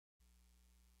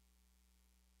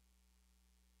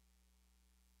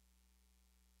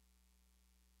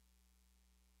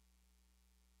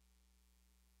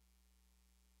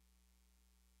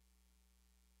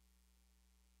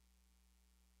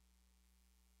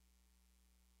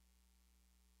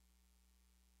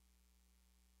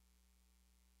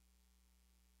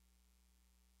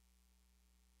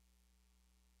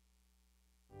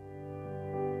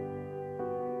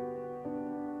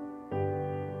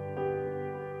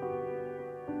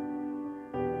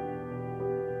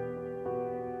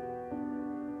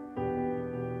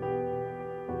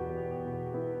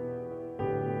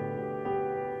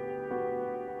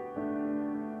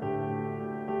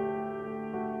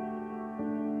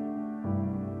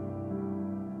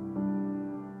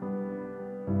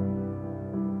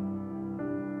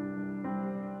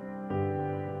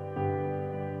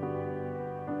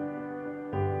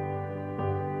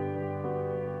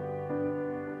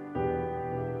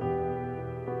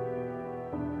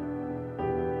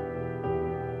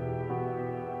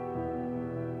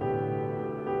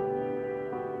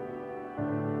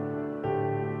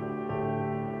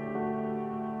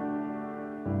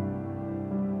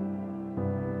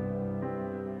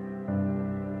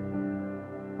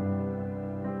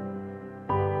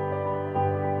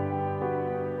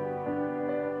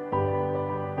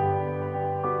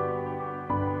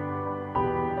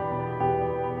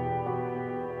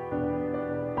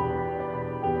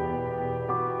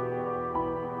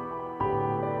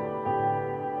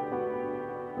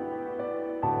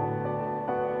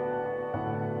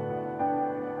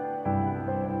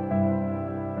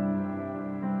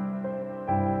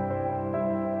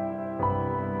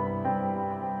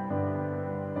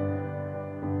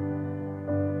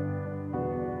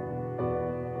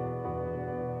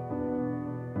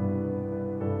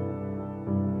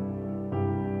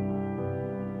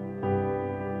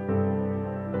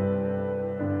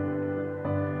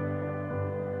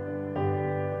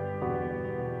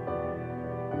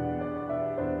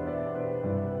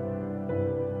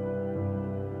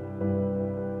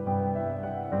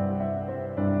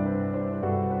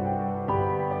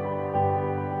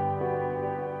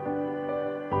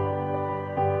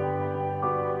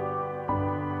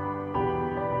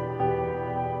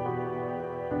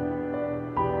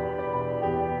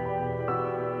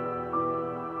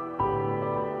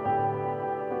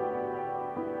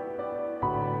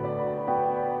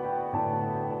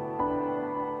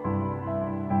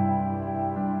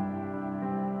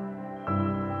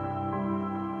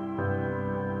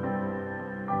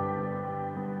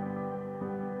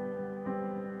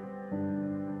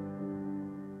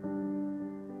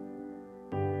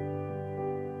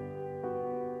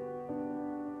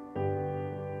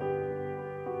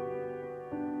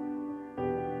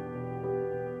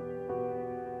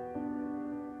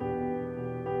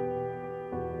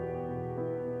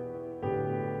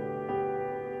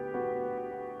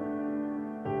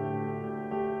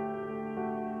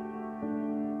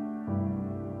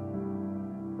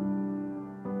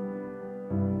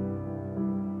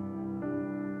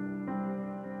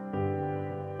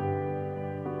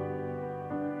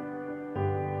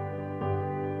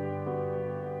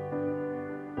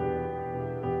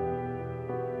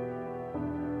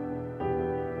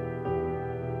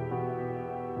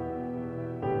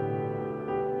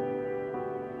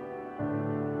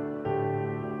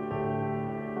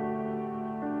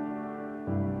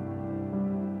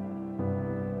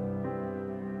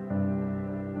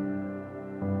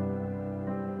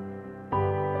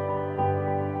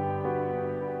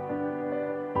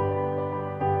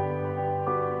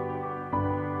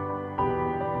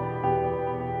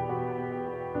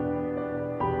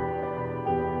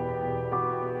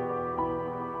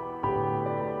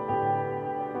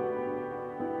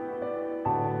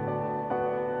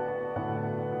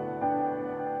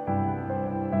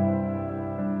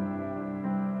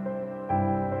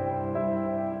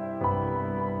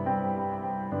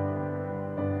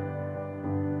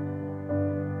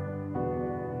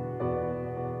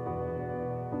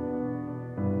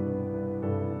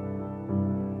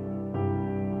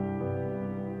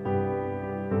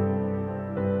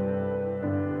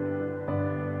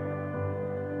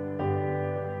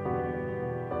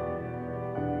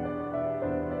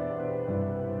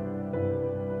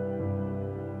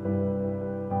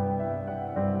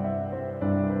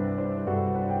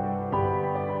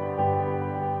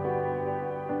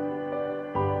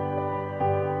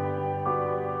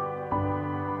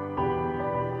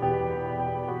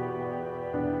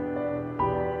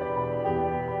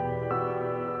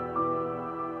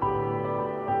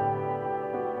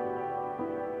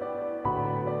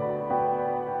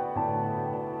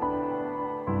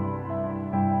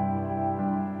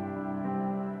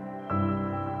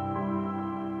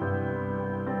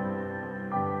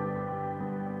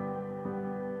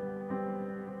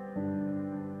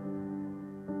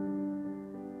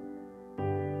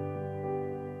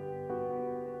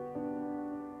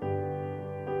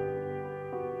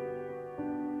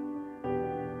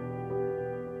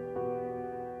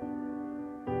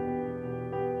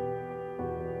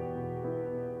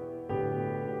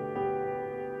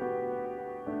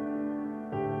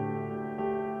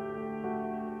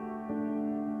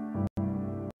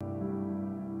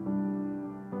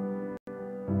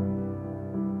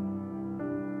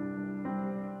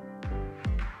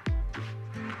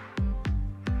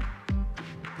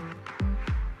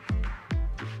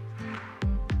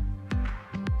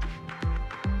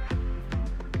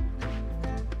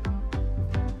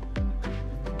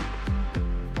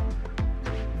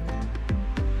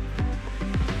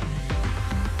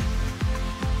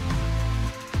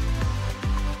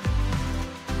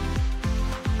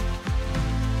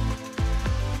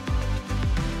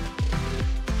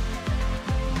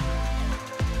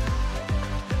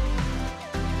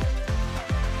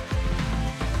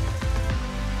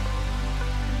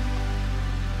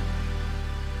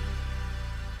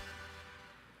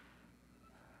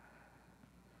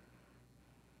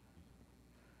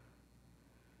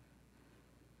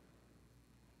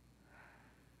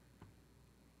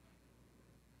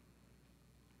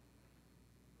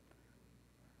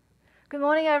Good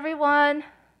morning, everyone.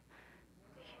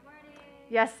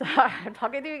 Yes, I'm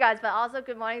talking to you guys, but also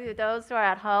good morning to those who are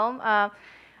at home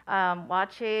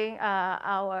watching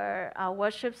our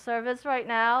worship service right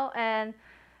now. And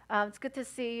it's good to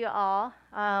see you all.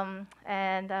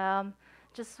 And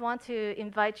just want to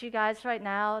invite you guys right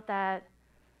now that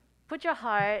put your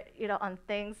heart, on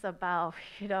things above,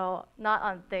 not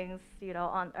on things,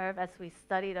 on earth as we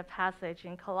study the passage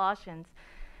in Colossians.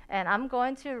 And I'm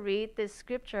going to read this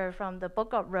scripture from the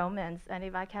book of Romans. And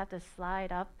if I can have the slide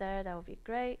up there, that would be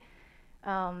great.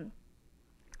 And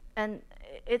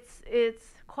it's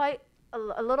quite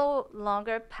a little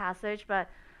longer passage, but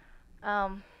I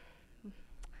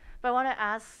want to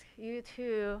ask you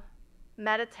to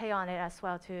meditate on it as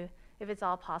well, too, if it's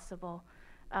all possible.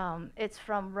 It's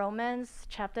from Romans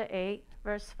chapter 8,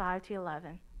 verse 5 to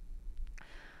 11.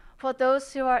 For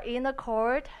those who are in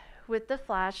accord with the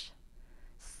flesh,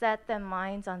 set their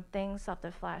minds on things of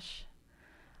the flesh.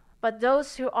 But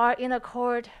those who are in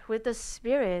accord with the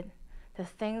Spirit, the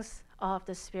things of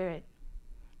the Spirit.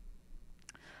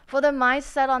 For the mind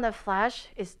set on the flesh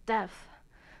is death,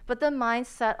 but the mind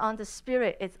set on the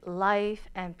Spirit is life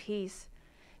and peace.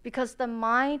 Because the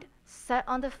mind set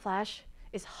on the flesh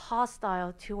is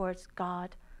hostile towards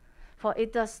God, for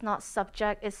it does not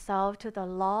subject itself to the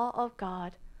law of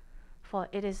God, for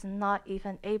it is not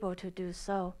even able to do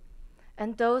so.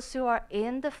 And those who are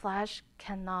in the flesh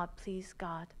cannot please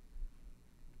God.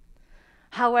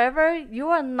 However, you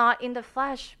are not in the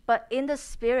flesh, but in the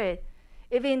Spirit,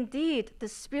 if indeed the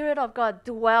Spirit of God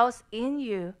dwells in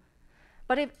you.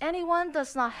 But if anyone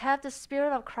does not have the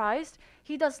Spirit of Christ,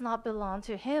 he does not belong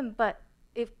to him. But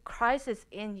if Christ is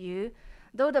in you,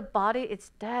 though the body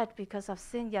is dead because of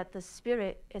sin, yet the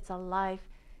Spirit is alive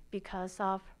because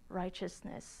of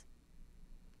righteousness.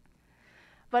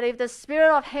 But if the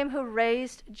Spirit of him who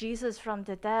raised Jesus from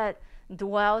the dead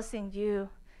dwells in you,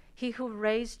 he who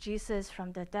raised Jesus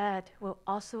from the dead will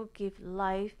also give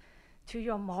life to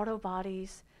your mortal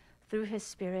bodies through his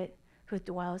Spirit who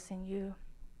dwells in you.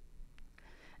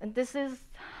 And this is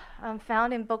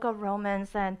found in book of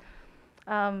Romans, and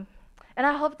I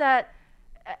hope that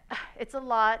it's a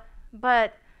lot,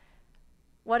 but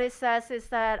what it says is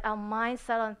that our mind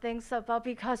set on things above,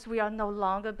 because we are no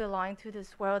longer belonging to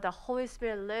this world. The Holy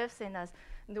Spirit lives in us,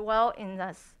 dwells in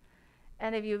us.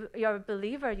 And if you're a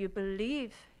believer, you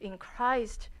believe in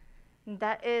Christ,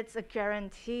 that it's a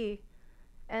guarantee.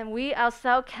 And we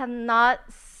ourselves cannot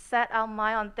set our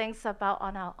mind on things above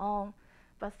on our own,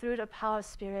 but through the power of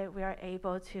Spirit, we are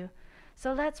able to.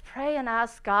 So let's pray and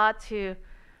ask God to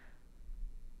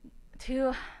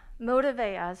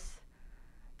motivate us,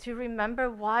 to remember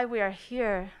why we are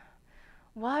here,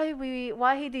 why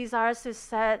he desires to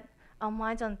set our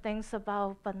minds on things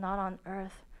above but not on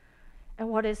earth. And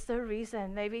what is the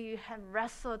reason? Maybe you have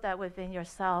wrestled that within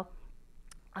yourself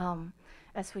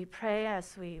as we pray,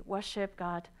 as we worship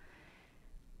God.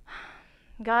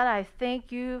 God, I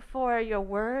thank you for your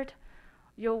word.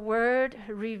 Your word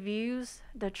reveals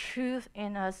the truth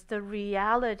in us, the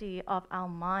reality of our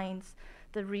minds,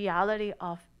 the reality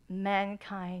of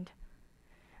mankind,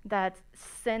 that's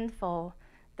sinful,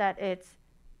 that it's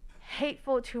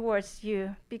hateful towards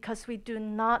you because we do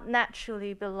not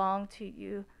naturally belong to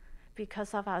you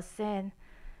because of our sin.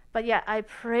 But yet I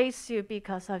praise you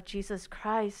because of Jesus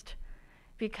Christ,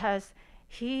 because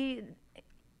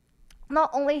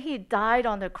not only he died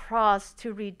on the cross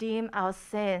to redeem our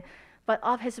sin, but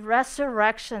of his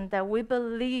resurrection, that we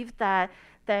believe that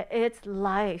there is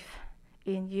life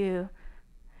in you.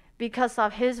 Because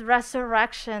of his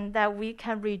resurrection, that we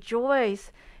can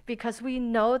rejoice, because we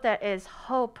know there is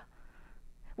hope.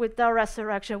 Without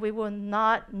resurrection, we will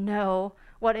not know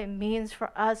what it means for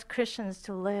us Christians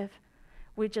to live.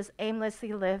 We just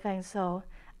aimlessly live. And so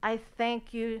I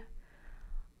thank you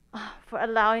for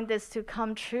allowing this to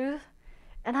come true.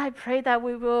 And I pray that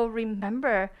we will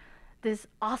remember this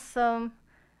awesome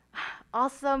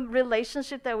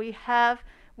relationship that we have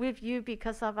with you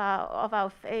because of our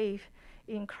faith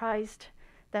in Christ,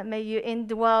 that may you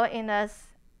indwell in us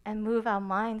and move our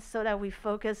minds so that we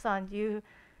focus on you,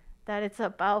 that it's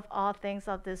above all things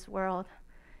of this world,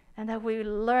 and that we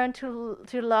learn to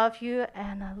love you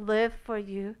and live for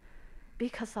you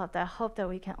because of that hope that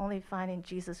we can only find in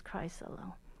Jesus Christ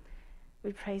alone.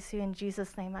 We praise you in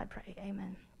Jesus' name I pray,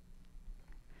 amen.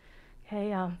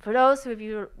 Okay, for those of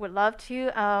you who would love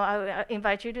to, I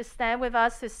invite you to stand with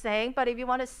us to sing, but if you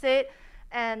want to sit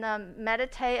and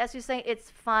meditate as you sing,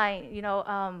 it's fine.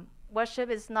 Worship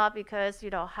is not because,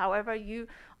 however you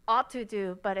ought to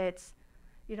do, but it's,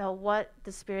 what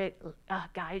the Spirit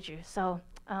guides you. So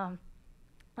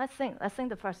let's sing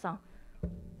the first song.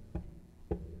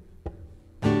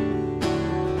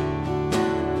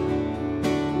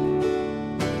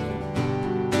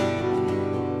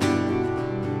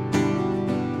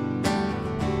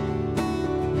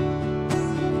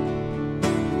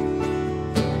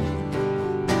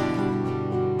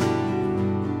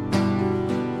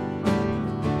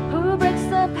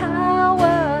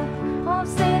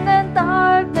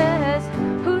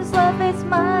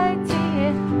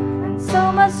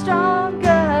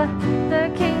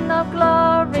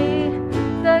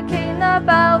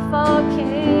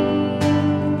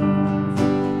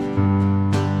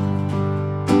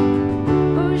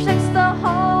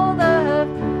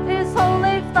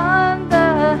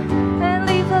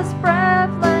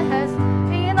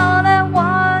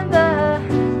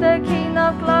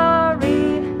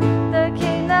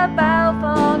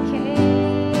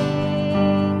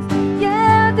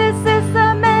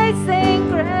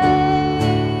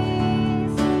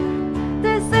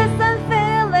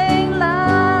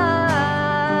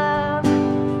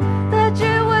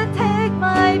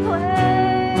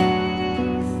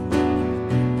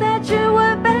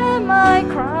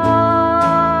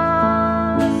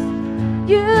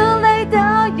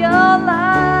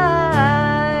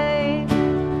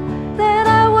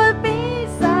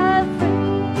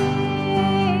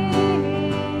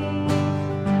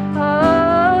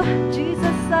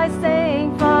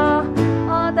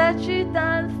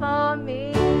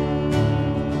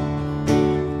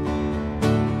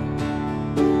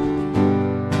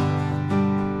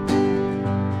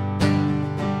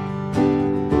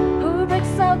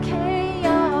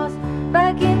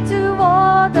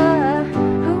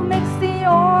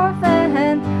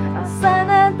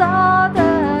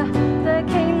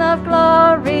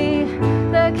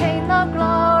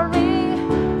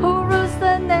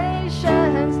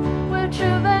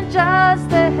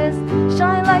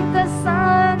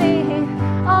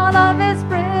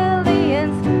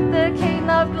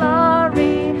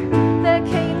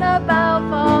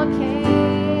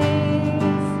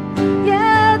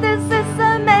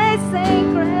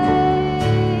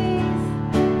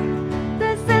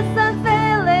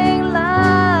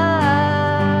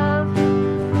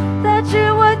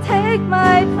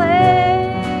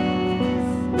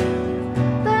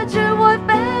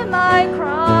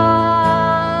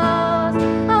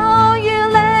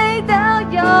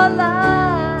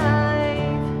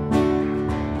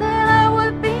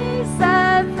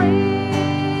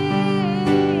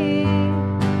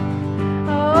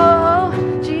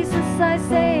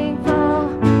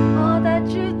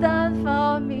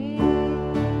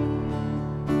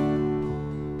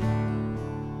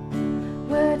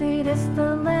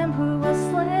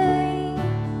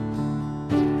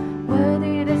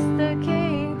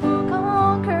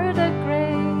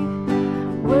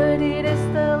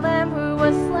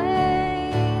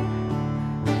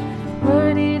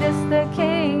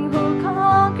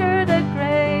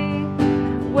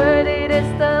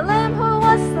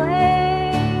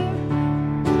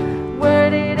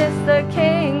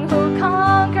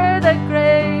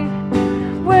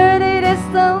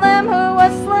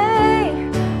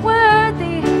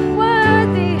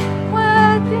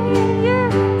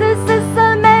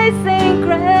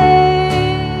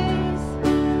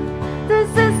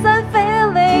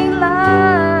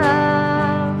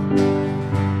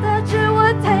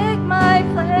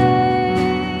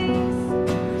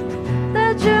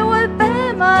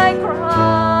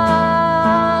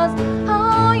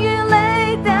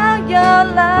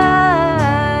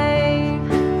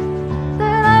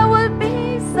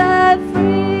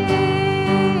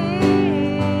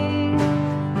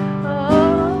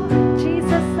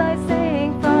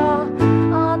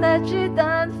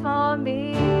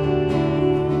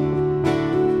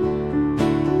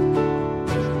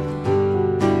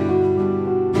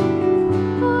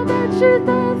 you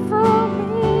died for me.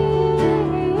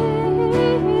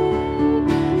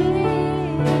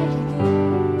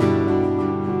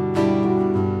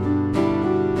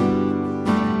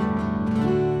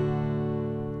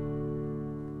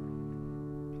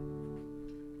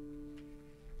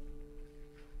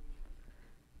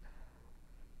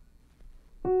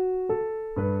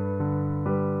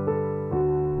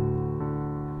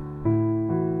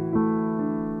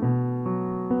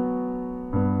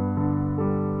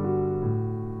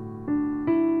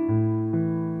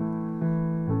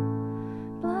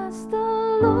 Bless the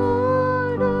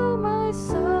Lord, oh my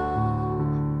soul,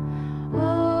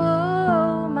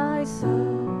 oh my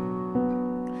soul.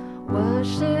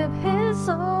 Worship His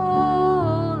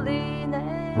holy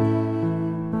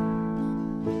name.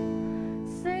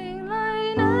 Sing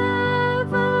like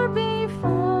never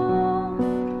before,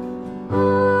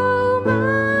 oh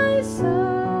my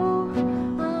soul.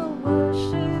 I'll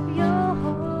worship Your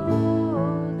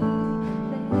holy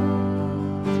name.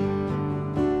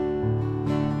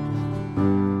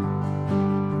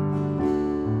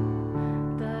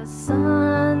 The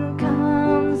sun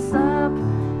comes up,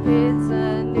 it's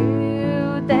a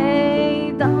new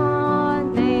day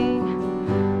dawning.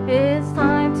 It's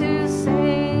time to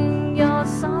sing Your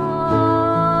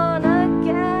song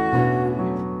again.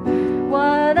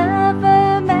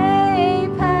 Whatever may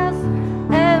pass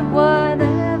and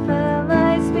whatever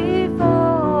lies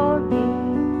before me,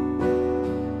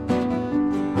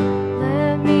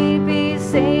 let me be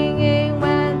singing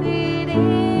when the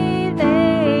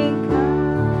evening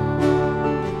comes.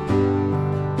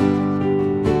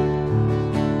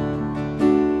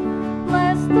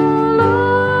 Bless the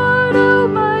Lord, oh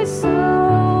my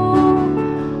soul,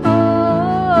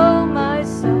 oh my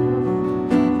soul.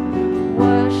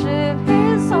 Worship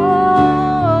His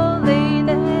holy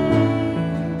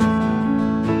name.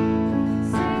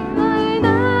 Sing like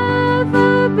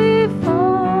never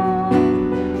before,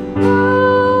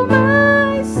 oh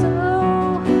my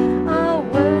soul. I'll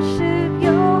worship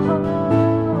Your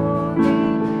holy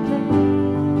name.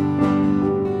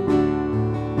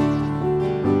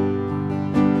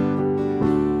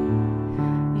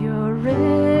 You're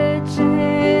rich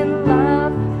in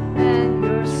love and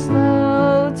You're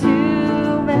slow to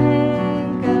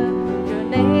anger. Your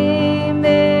name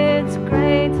is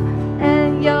great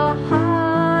and Your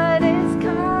heart is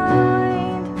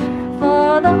kind.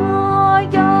 For all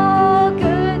Your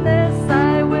goodness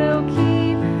I will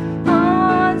keep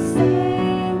on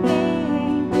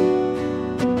singing.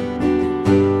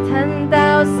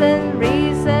 10,000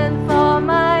 reasons for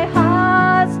my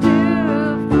heart to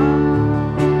find.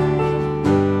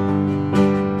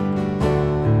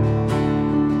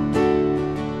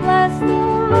 Bless the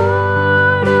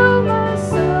Lord, oh my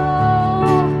soul,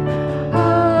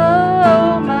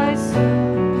 oh my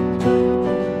soul.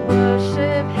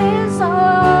 Worship His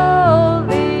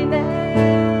holy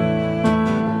name.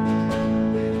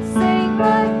 Sing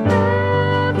like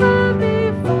never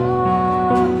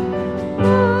before,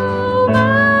 oh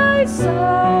my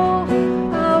soul.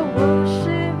 I'll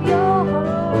worship Your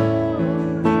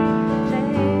holy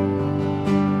name.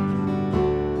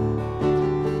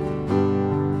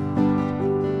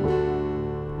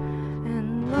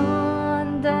 And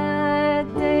on that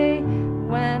day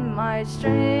when my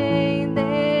strength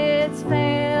is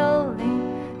failing,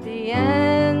 the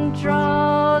end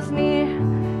draws near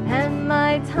and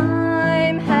my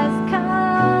time has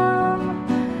come,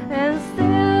 and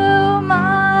still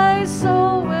my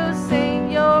soul will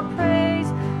sing Your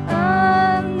praise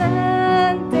unending.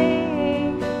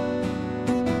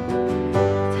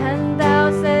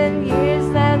 10,000 years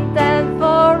and then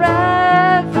forevermore.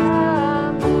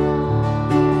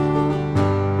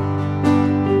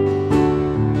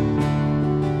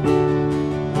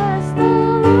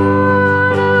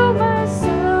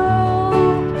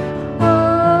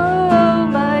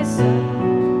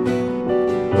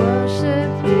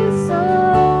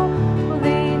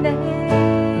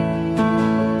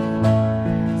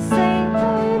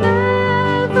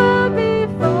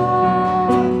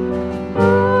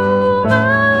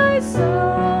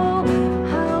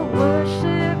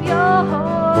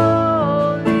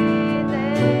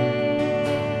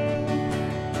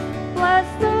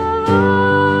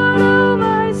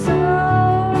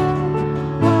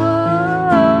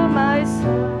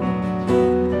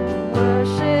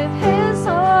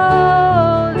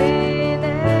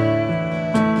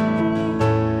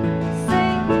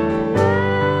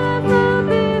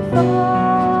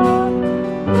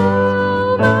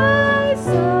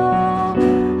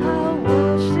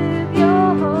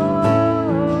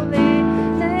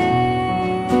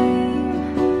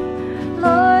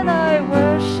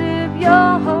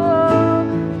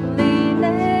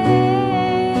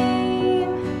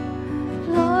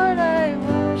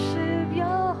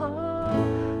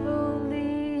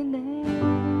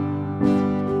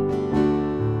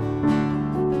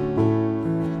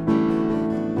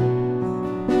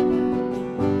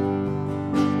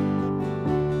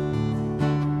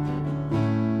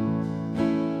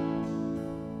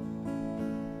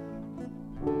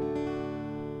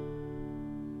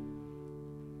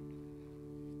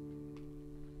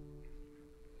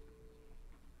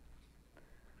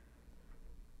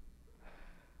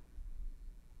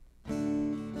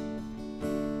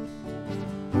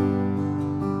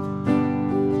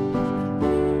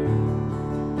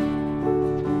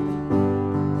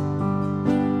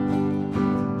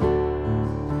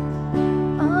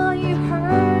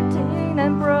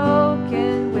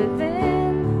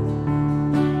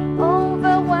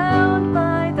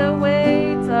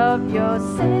 Oh,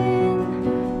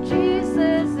 sing,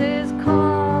 Jesus is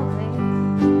calling.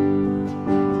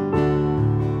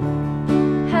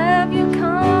 Have you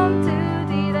come to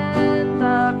the end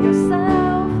of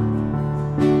yourself?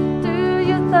 Do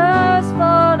you thirst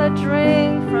for a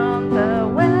drink from the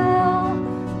well?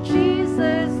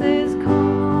 Jesus is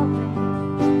calling.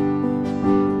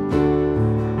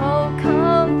 Oh,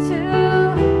 come to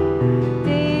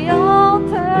the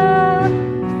altar.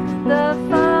 The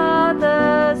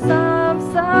Father's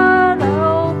arms are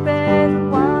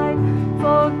open wide.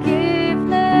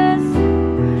 Forgiveness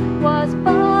was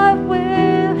bought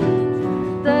with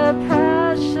the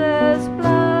precious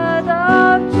blood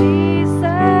of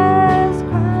Jesus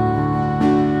Christ.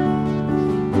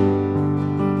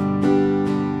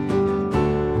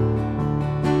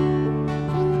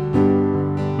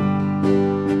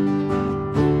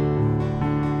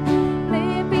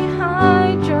 Leave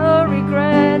behind your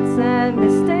regrets and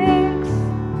mistakes.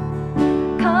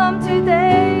 Come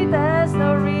today, there's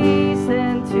no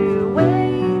reason to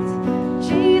wait.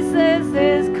 Jesus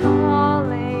is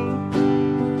calling.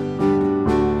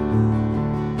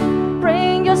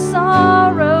 Bring your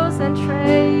sorrows and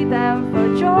trade them for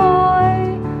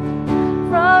joy.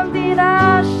 From the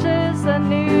ashes, a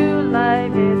new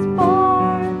life is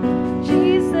born.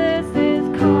 Jesus is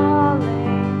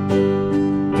calling.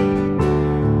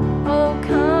 Oh,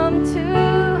 come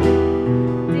to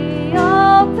the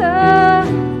altar.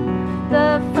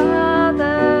 The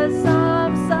Father's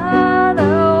arms are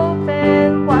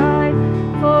open wide.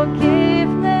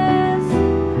 Forgiveness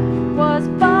was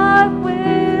bought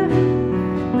with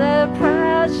the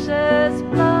precious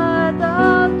blood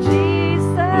of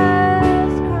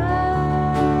Jesus Christ.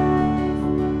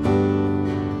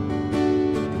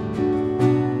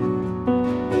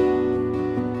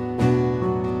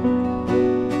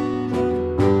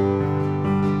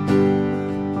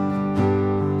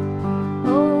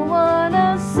 Oh, what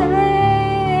a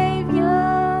Savior!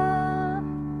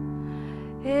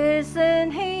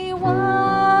 Isn't He wonderful?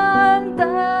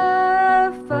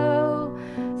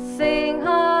 Sing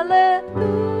hallelujah,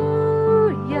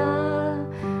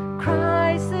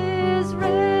 Christ is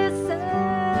risen.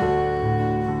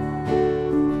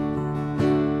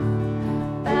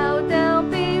 Bow down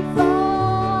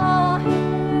before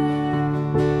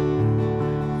Him,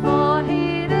 for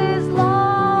He is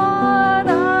Lord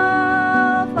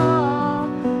of all.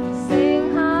 Sing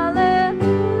hallelujah,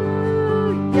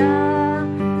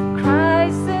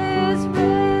 Christ is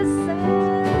risen.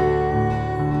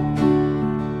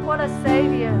 What a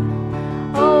Savior!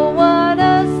 Oh, what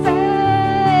a Savior!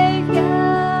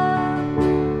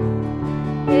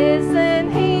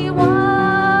 Isn't He wonderful?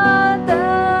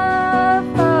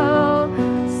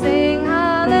 Sing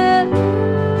hallelujah,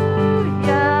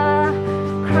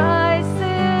 Christ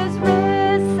is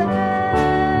risen.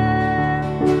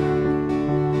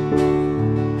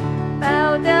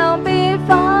 Bow down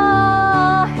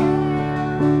before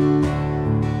Him,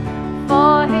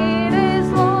 for He is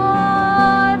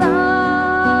Lord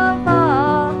of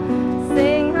all.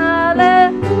 Sing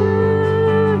hallelujah,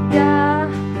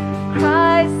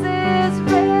 Christ is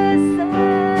risen.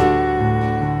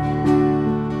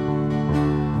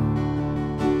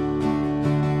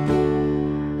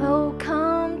 Oh,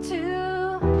 come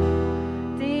to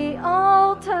the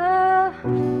altar.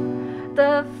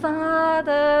 The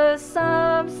Father's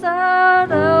arms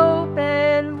are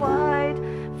open wide.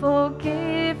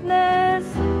 Forgiveness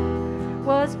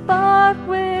was bought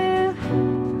with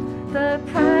the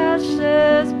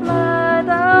precious blood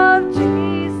of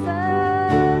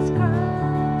Jesus Christ.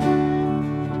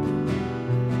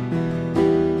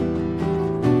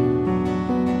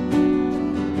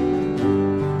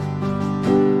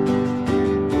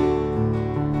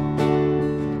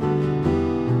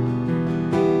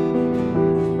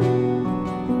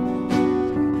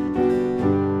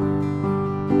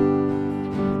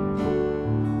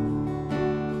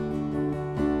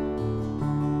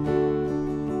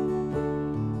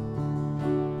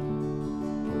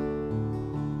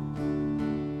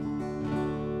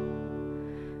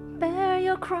 Bear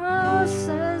your cross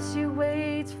as you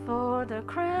wait for the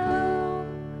crown.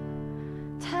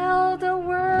 Tell the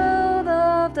world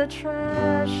of the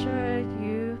treasure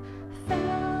you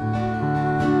found.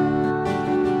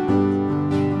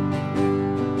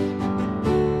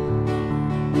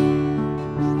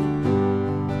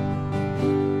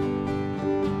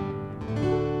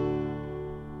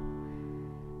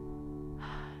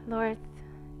 Lord,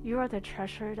 you are the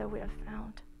treasure that we have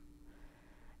found.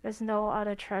 There's no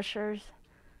other treasures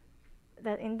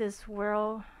that in this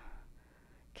world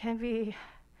can be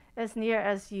as near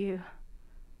as you,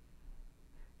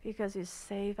 because you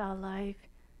save our life,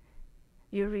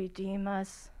 You redeem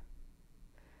us.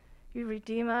 You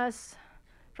redeem us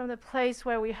from the place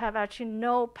where we have actually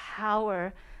no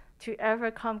power to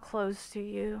ever come close to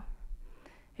you.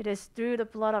 It is through the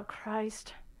blood of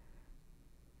Christ.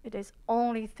 It is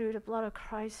only through the blood of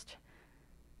Christ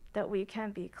that we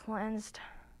can be cleansed.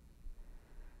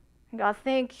 God,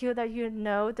 thank you that you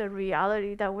know the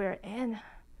reality that we're in.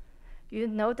 You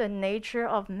know the nature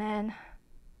of man.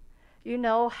 You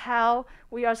know how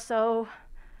we are so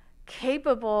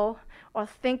capable or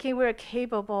thinking we're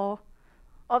capable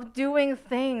of doing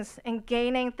things and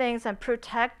gaining things and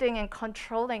protecting and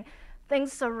controlling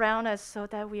things around us so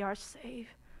that we are safe,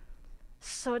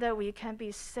 so that we can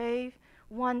be saved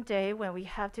one day when we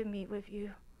have to meet with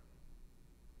you.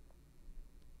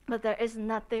 But there is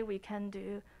nothing we can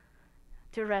do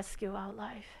to rescue our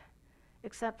life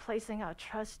except placing our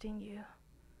trust in you.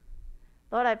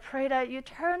 Lord, I pray that you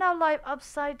turn our life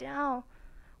upside down.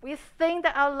 We think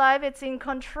that our life is in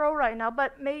control right now,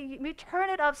 but may we turn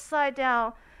it upside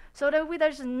down so that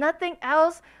there's nothing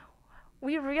else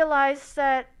we realize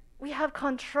that we have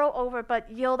control over,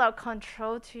 but yield our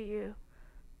control to you.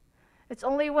 It's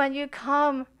only when you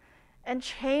come and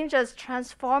change us,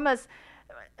 transform us,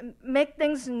 make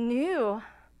things new,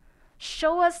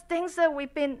 show us things that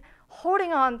we've been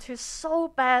holding on to so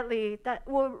badly that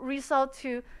will result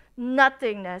to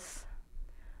nothingness.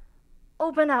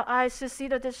 Open our eyes to see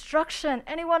the destruction,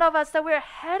 any one of us that we're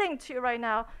heading to right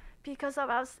now because of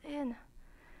our sin.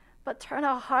 But turn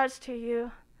our hearts to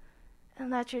you and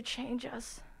let you change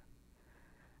us.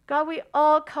 God, we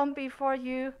all come before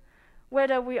you,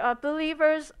 whether we are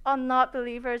believers or not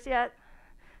believers yet.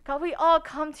 God, we all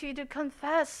come to you to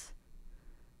confess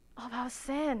of our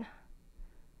sin.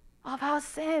 Of our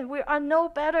sin. We are no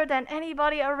better than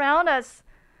anybody around us.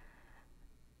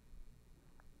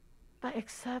 But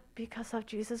except because of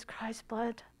Jesus Christ's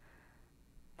blood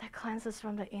that cleanses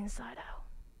from the inside out.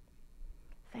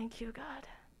 Thank you, God.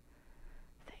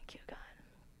 Thank you, God.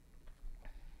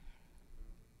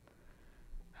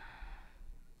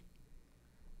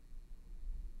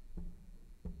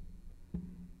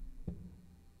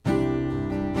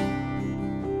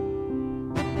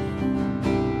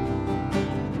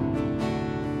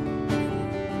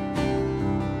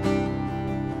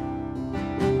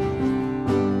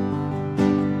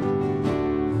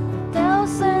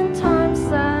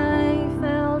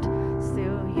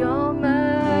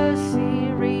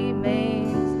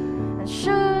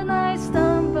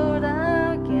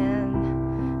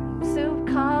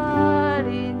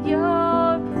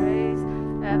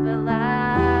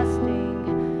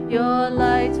 Your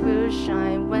light will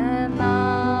shine when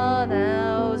all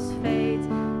else fades,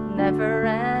 never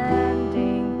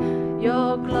ending.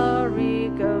 Your glory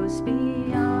goes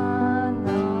beyond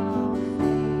all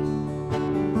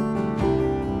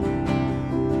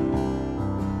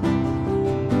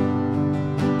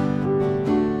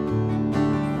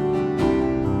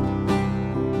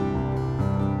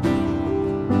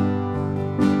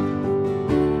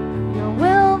Your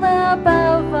will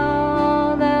above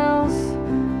all else,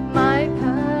 my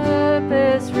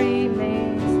purpose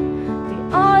remains.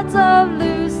 The odds of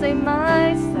losing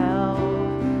myself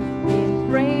in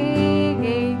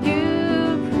bringing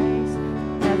you praise,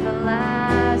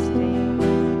 everlasting.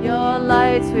 Your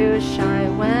lights will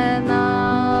shine when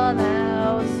all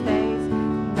else fades,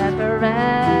 never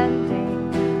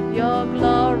ending. Your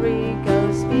glory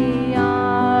goes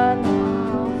beyond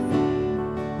all fame.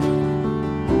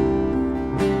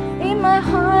 In my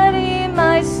heart, in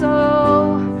my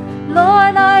soul,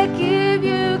 Lord, I give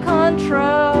you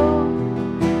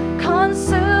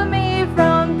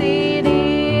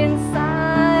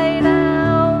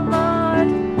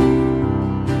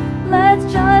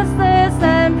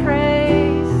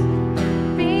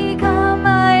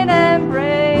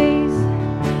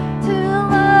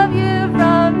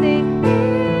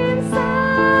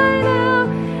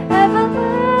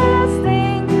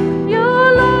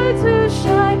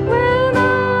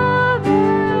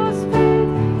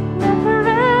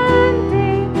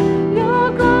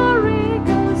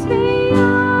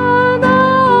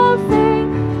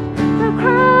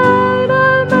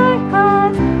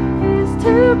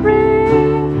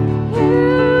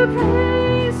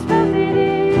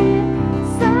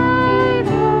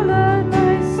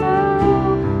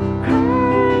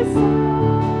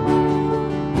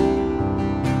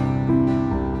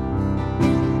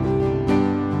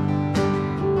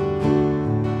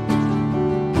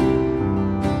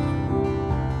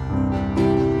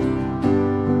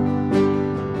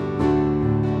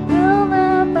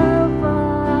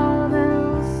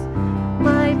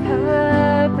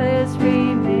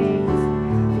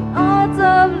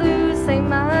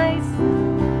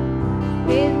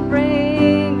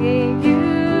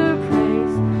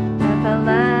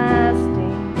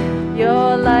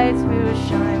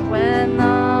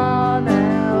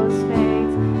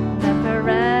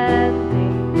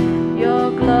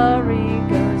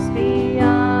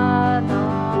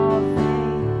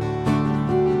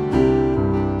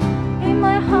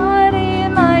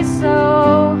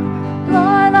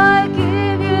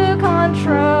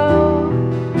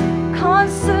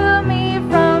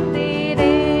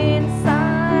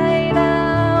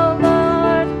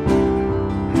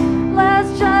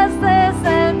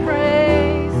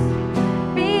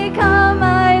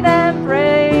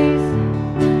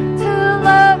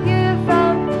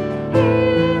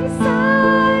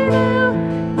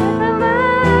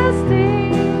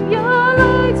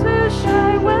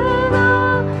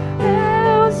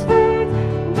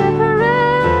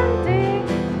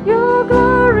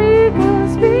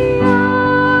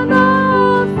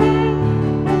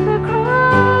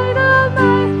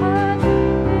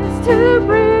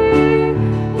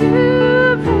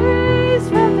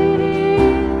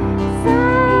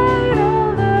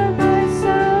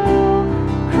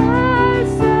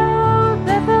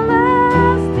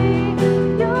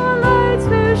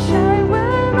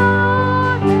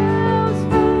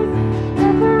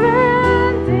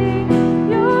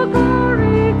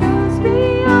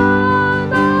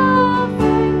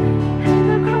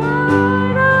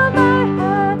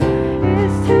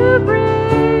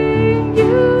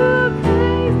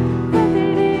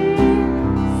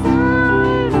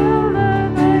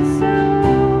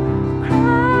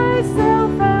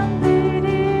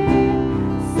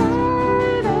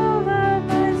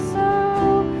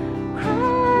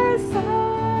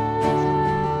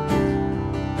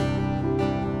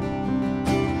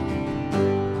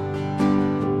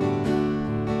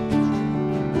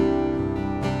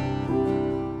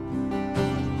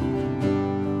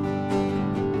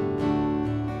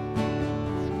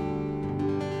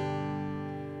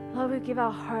Lord, we give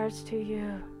our hearts to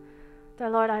you.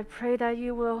 That, Lord, I pray that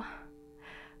you will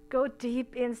go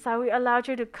deep inside. We allow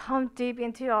you to come deep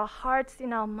into our hearts,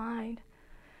 in our mind,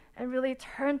 and really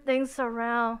turn things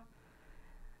around.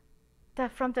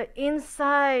 That from the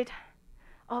inside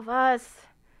of us,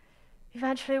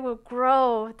 eventually will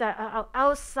grow, that our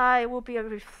outside will be a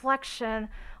reflection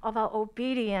of our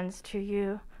obedience to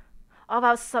you, of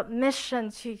our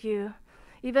submission to you,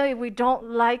 even if we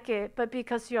don't like it, but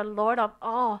because you're Lord of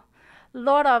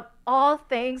all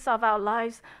things of our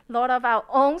lives, Lord of our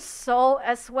own soul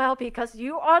as well, because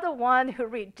you are the one who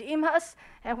redeemed us,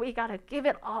 and we got to give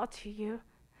it all to you.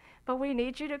 But we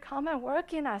need you to come and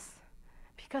work in us,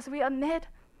 because we admit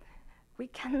we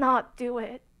cannot do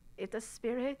it if the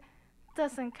Spirit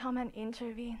doesn't come and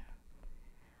intervene.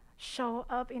 Show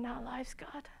up in our lives,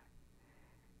 God.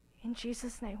 In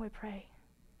Jesus' name we pray.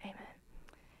 Amen.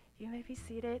 You may be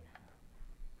seated.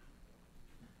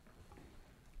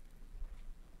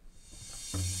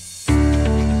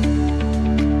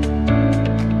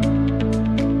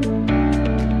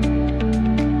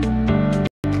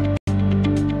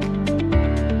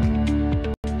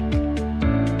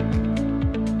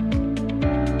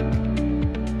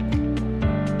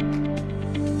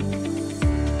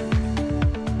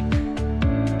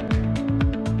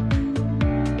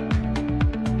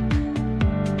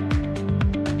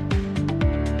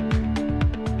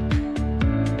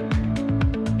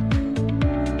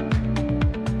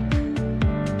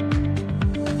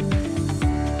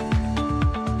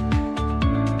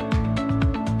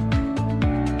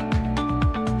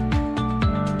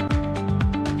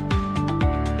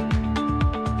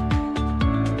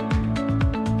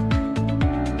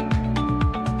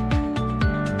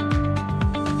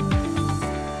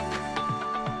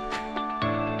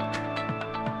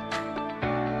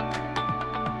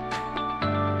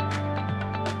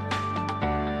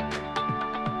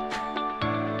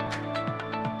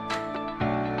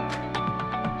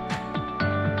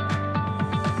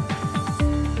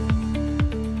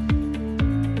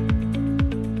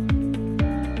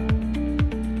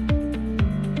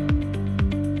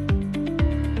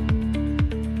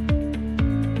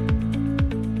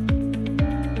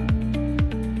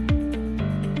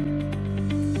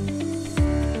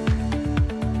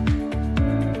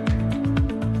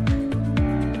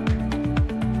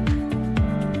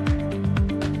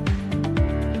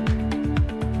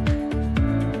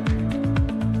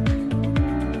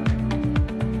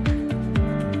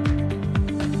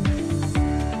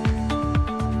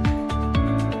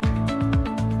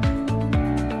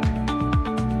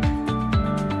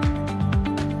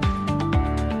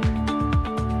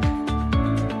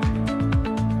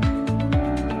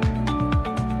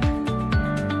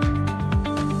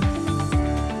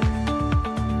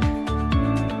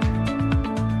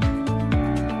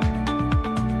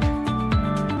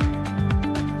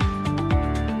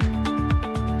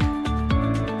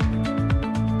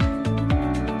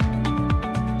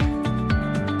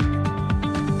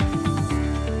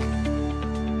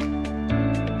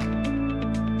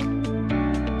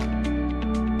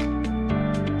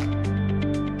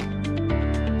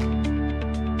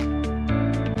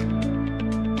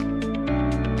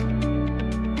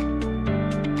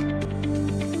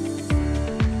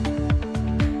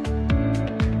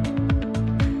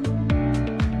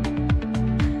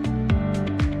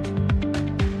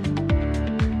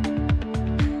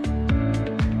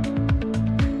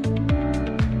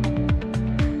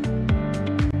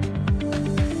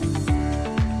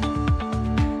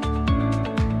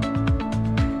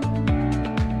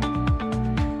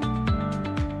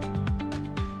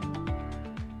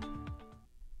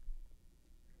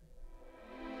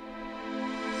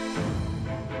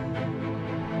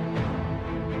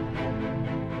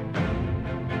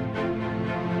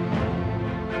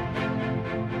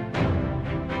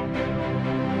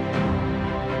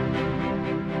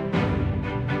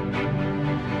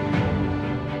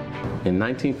 In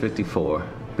 1954,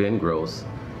 Ben Gross,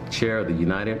 chair of the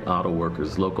United Auto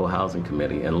Workers Local Housing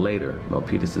Committee and later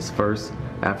Milpitas' first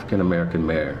African-American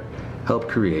mayor, helped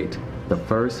create the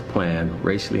first planned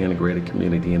racially integrated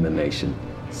community in the nation,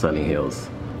 Sunny Hills.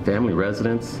 Family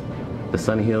residents, the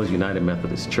Sunny Hills United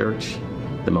Methodist Church,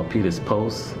 the Milpitas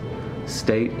Post,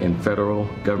 state and federal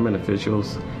government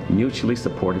officials mutually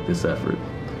supported this effort.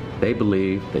 They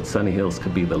believed that Sunny Hills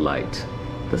could be the light,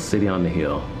 the city on the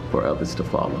hill for others to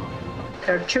follow.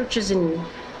 There are churches in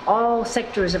all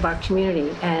sectors of our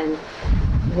community, and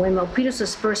when Milpitas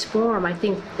was first formed, I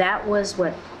think that was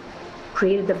what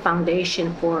created the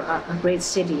foundation for a great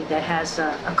city that has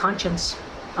a conscience,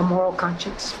 a moral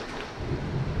conscience.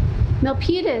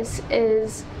 Milpitas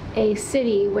is a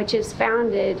city which is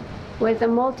founded with a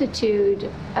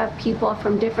multitude of people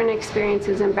from different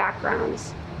experiences and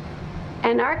backgrounds.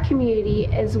 And our community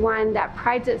is one that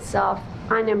prides itself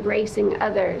on embracing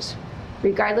others,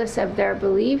 regardless of their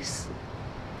beliefs,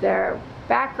 their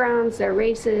backgrounds, their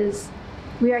races.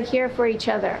 We are here for each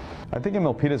other. I think in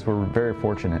Milpitas we're very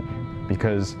fortunate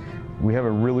because we have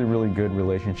a really, really good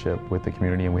relationship with the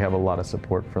community, and we have a lot of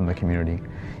support from the community.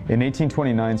 In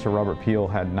 1829, Sir Robert Peel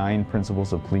had 9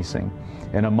 principles of policing,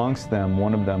 and amongst them,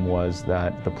 one of them was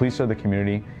that the police are the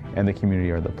community and the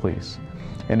community are the police.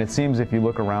 And it seems if you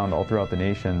look around all throughout the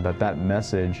nation that that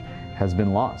message has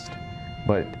been lost.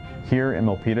 But here in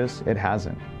Milpitas, it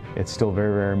hasn't. It's still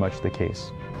very, very much the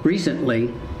case.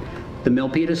 Recently, the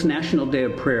Milpitas National Day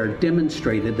of Prayer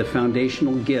demonstrated the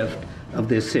foundational gift of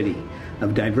this city,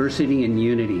 of diversity and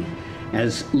unity,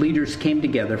 as leaders came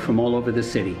together from all over the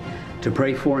city to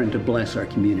pray for and to bless our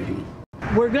community.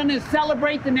 We're going to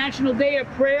celebrate the National Day of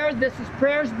Prayer.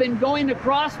 Prayer's been going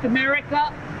across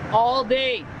America all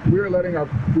day. We are letting our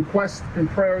requests and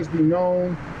prayers be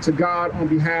known to God on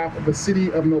behalf of the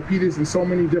city of Milpitas in so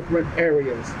many different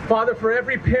areas. Father, for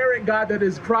every parent, God, that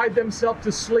has cried themselves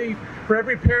to sleep, for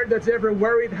every parent that's ever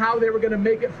worried how they were going to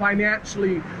make it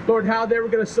financially, Lord, how they were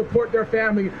going to support their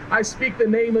family, I speak the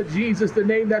name of Jesus, the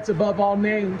name that's above all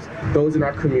names. Those in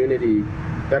our community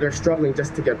that are struggling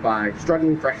just to get by,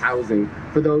 struggling for housing,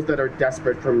 for those that are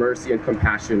desperate for mercy and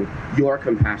compassion, your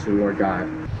compassion, Lord God.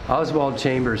 Oswald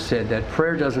Chambers said that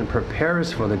prayer doesn't prepare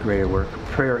us for the greater work,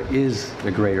 prayer is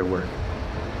the greater work.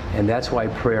 And that's why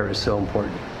prayer is so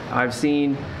important. I've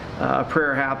seen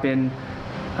prayer happen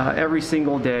every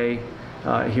single day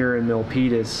here in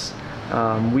Milpitas.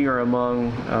 We are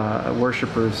among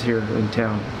worshipers here in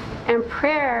town. And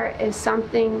prayer is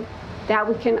something that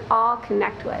we can all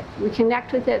connect with. We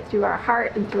connect with it through our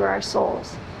heart and through our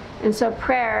souls. And so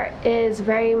prayer is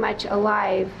very much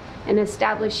alive in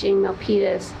establishing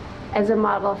Milpitas as a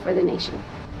model for the nation.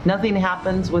 Nothing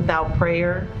happens without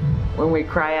prayer. When we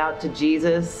cry out to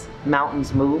Jesus,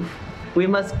 mountains move. We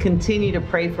must continue to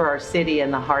pray for our city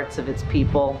and the hearts of its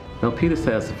people. Milpitas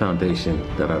has the foundation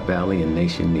that our valley and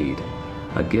nation need,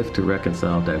 a gift to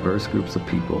reconcile diverse groups of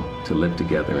people to live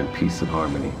together in peace and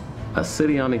harmony. A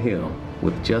city on a hill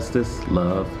with justice,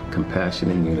 love, compassion,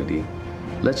 and unity.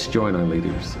 Let's join our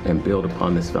leaders and build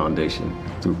upon this foundation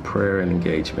through prayer and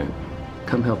engagement.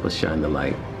 Come help us shine the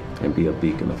light and be a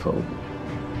beacon of hope.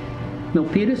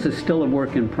 Milpitas is still a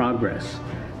work in progress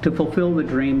to fulfill the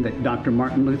dream that Dr.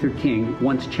 Martin Luther King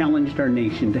once challenged our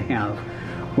nation to have,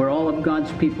 where all of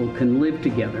God's people can live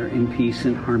together in peace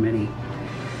and harmony.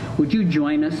 Would you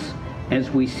join us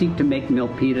as we seek to make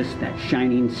Milpitas that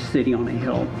shining city on a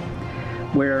hill,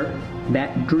 where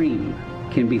that dream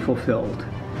can be fulfilled,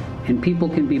 and people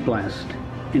can be blessed,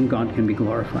 and God can be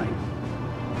glorified?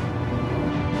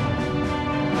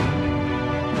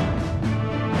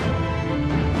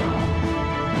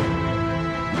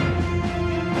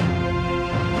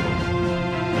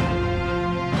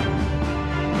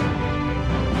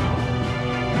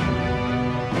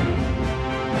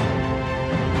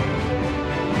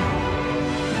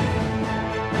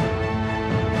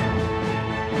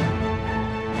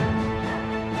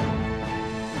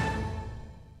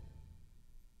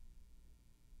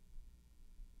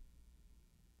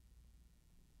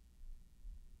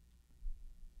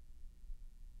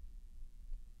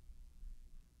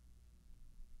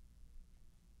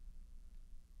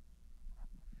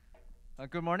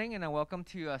 Good morning and welcome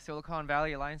to Silicon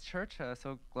Valley Alliance Church.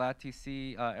 So glad to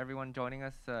see everyone joining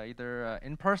us either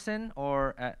in person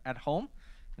or at home.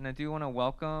 And I do want to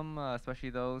welcome especially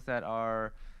those that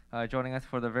are joining us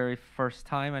for the very first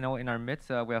time. I know in our midst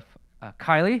we have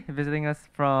Kylie visiting us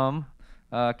from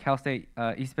Cal State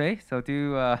East Bay. So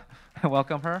do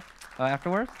welcome her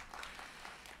afterwards.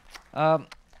 Want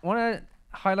to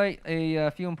highlight a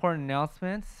few important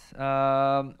announcements.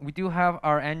 We do have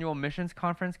our annual missions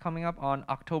conference coming up on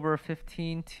October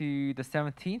 15th to the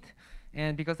 17th.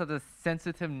 And because of the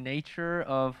sensitive nature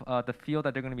of the field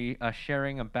that they're going to be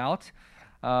sharing about,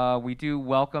 we do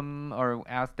welcome or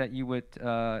ask that you would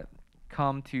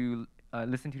come to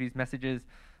listen to these messages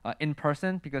in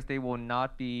person, because they will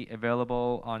not be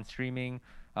available on streaming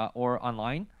or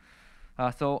online.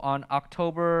 So on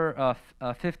October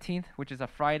 15th, which is a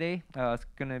Friday, it's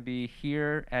going to be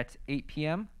here at 8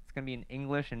 p.m. It's going to be in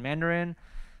English and Mandarin.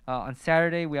 On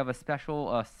Saturday, we have a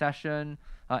special session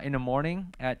in the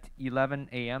morning at 11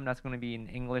 a.m. That's going to be in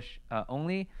English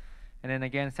only. And then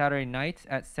again, Saturday night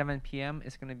at 7 p.m.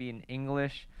 it's going to be in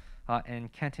English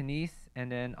and Cantonese.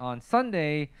 And then on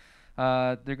Sunday,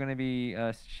 they're going to be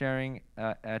sharing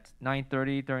at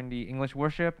 9:30 during the English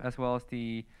worship, as well as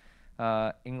the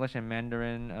English and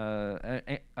Mandarin,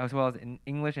 as well as in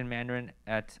English and Mandarin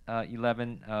at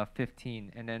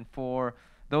 11:15. And then for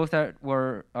those that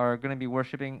are going to be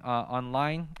worshiping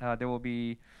online, there will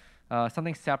be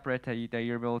something separate that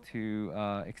you're able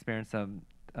to experience some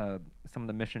of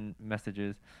the mission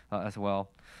messages as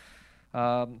well.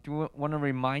 Do want to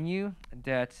remind you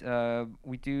that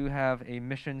we do have a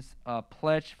missions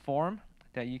pledge form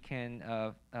that you can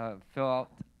fill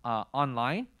out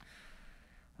online.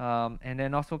 And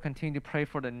then also continue to pray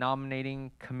for the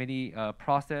nominating committee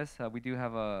process. We do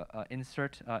have a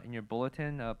insert in your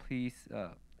bulletin. Please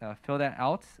fill that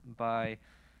out by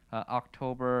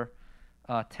October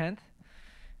 10th.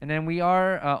 And then we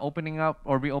are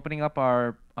reopening up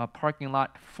our parking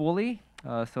lot fully,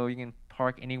 so you can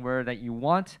park anywhere that you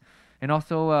want. And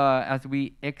also, as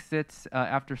we exit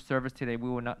after service today, we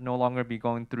will no longer be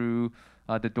going through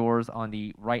the doors on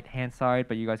the right-hand side,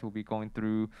 but you guys will be going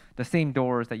through the same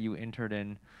doors that you entered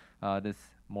in this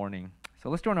morning. So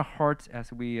let's join our hearts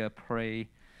as we pray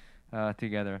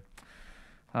together.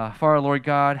 For our Lord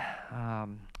God,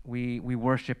 we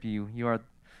worship you. You are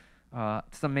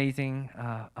this amazing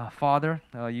Father.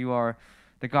 You are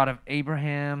the God of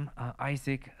Abraham,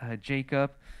 Isaac,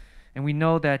 Jacob. And we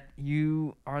know that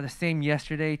you are the same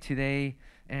yesterday, today,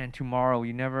 and tomorrow.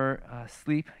 You never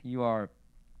sleep. You are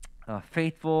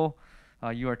faithful.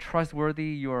 You are trustworthy.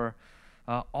 You are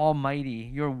almighty.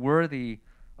 You're worthy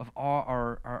of all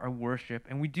our worship.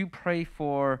 And we do pray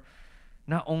for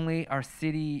not only our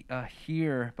city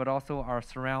here, but also our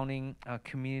surrounding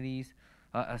communities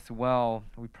as well.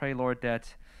 We pray, Lord,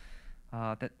 that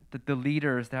the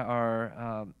leaders that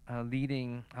are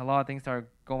leading a lot of things that are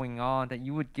going on, that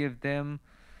you would give them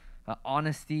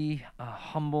honesty,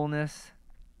 humbleness,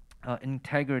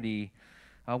 integrity,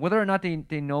 whether or not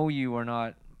they know you or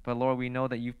not. But Lord, we know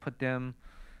that you've put them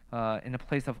in a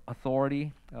place of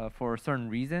authority for a certain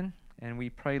reason. And we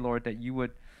pray, Lord, that you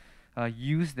would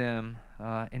use them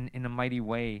in a mighty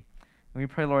way. And we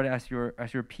pray, Lord, as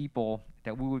your people,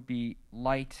 that we would be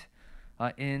light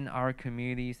in our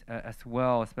communities as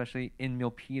well, especially in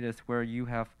Milpitas, where you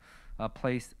have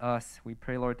placed us. We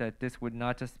pray, Lord, that this would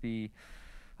not just be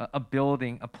a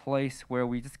building, a place where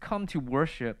we just come to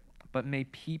worship, but may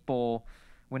people,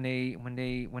 when they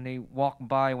walk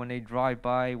by, when they drive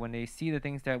by, when they see the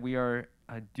things that we are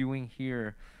doing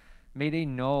here, may they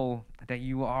know that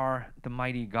you are the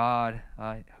mighty God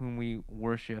whom we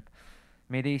worship.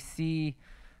 May they see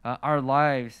our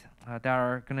lives that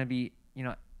are going to be,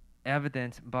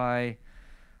 evident by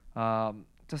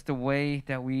just the way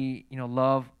that we,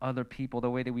 love other people, the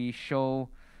way that we show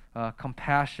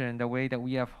compassion, the way that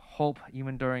we have hope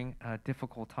even during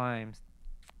difficult times.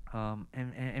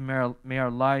 And may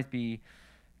our lives be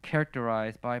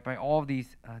characterized by all of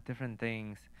these different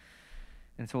things.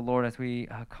 And so, Lord, as we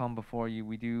come before you,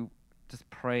 we do just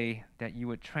pray that you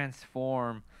would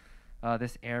transform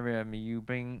this area. May you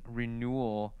bring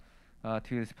renewal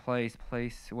to this place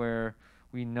where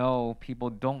we know people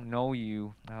don't know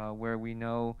you, where we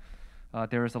know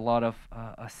there is a lot of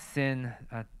sin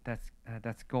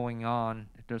that's going on.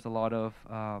 There's a lot of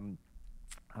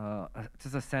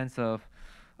just a sense of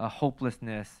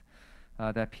hopelessness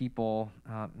that people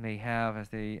may have as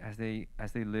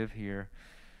they live here.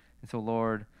 And so,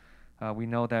 Lord, we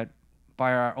know that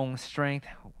by our own strength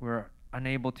we're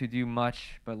unable to do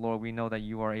much, but Lord, we know that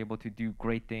you are able to do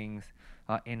great things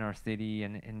in our city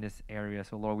and in this area.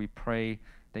 So, Lord, we pray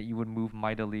that you would move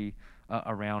mightily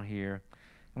around here.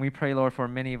 And we pray, Lord, for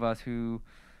many of us who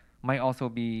might also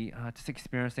be just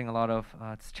experiencing a lot of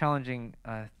challenging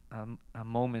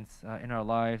moments in our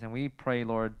lives. And we pray,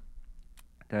 Lord,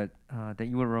 that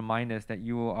you would remind us that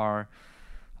you are,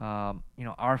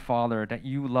 our Father, that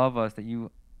you love us, that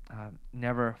you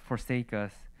never forsake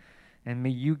us. And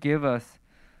may you give us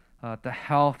the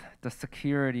health, the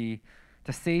security,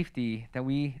 the safety that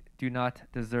we do not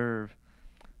deserve.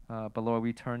 But Lord,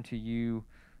 we turn to you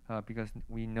because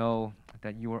we know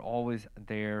that you are always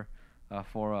there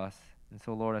for us. And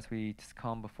so, Lord, as we just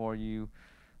come before you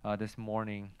this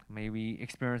morning, may we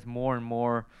experience more and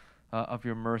more of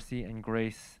your mercy and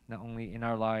grace, not only in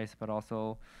our lives, but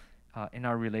also in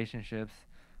our relationships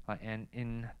and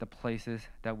in the places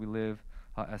that we live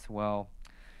as well.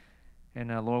 And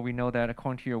Lord, we know that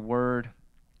according to your word,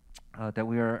 that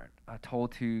we are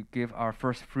told to give our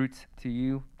first fruits to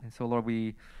you. And so, Lord,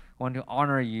 we want to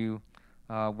honor you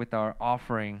with our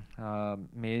offering.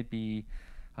 May it be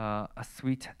a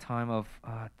sweet time of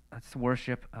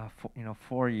worship,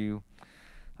 for you.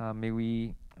 May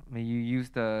you use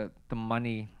the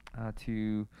money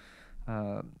to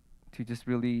just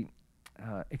really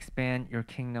expand your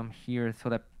kingdom here so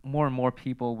that more and more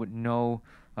people would know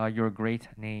your great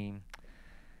name.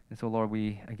 And so, Lord,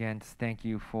 we again just thank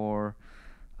you for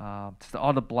just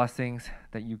all the blessings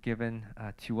that you've given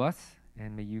to us,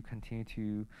 and may you continue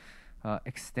to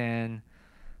extend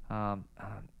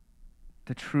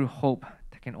the true hope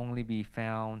that can only be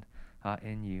found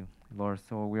in you, Lord.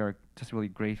 So we are just really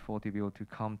grateful to be able to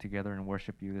come together and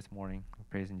worship you this morning. We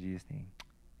praise in Jesus' name.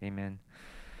 Amen.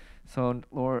 So,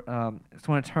 Lord, I just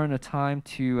want to turn the time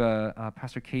to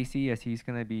Pastor Casey as he's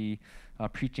going to be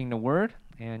preaching the word,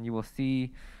 and you will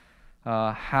see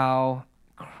how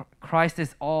Christ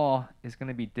is all is going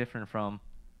to be different from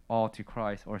all to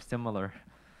Christ, or similar.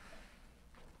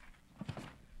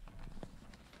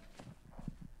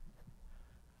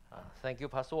 Thank you,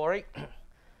 Pastor Warwick.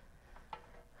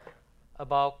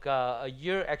 About a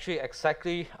year, actually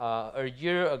exactly a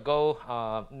year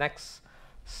ago, next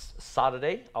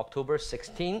Saturday, October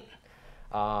 16th,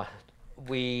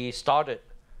 we started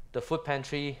the food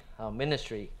pantry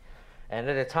ministry. And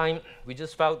at the time, we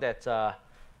just felt that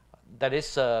that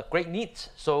is a great need.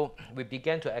 So we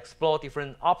began to explore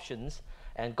different options,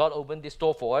 and God opened this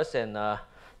door for us. And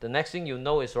the next thing you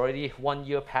know is already 1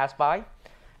 year passed by.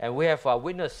 And we have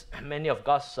witnessed many of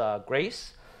God's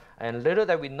grace. And little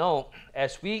that we know,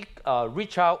 as we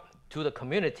reach out to the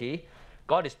community,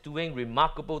 God is doing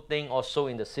remarkable things also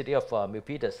in the city of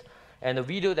Milpitas. And the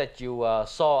video that you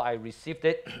saw, I received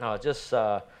it just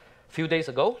a few days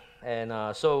ago.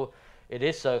 And so it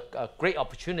is a great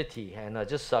opportunity. And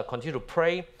just continue to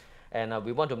pray. And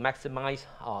we want to maximize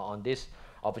on this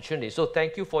opportunity. So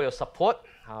thank you for your support.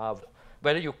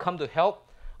 Whether you come to help,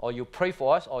 or you pray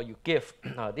for us, or you give.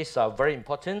 These are very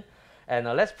important. And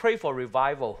let's pray for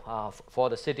revival for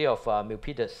the city of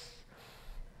Milpitas.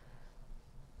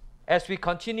 As we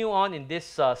continue on in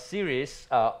this series,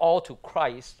 All to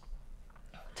Christ,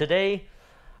 today,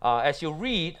 as you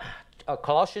read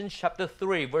Colossians chapter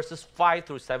 3, verses 5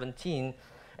 through 17,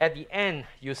 at the end,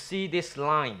 you see this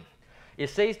line.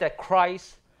 It says that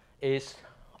Christ is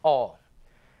all.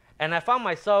 And I found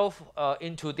myself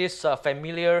into this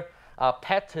familiar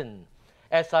pattern.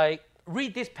 As I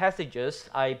read these passages,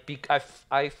 I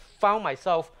found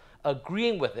myself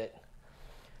agreeing with it.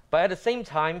 But at the same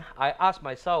time, I ask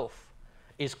myself,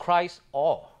 is Christ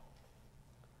all?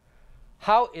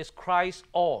 How is Christ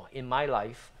all in my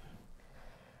life?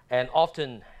 And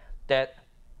often that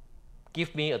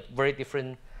gives me a very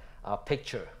different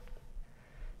picture.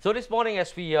 So this morning,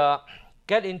 as we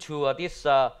get into these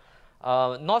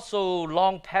not so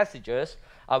long passages,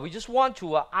 we just want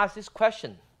to ask this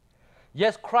question.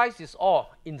 Yes, Christ is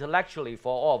all intellectually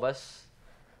for all of us,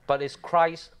 but is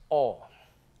Christ all?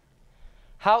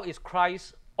 How is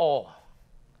Christ all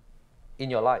in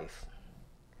your life?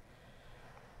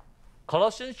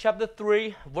 Colossians chapter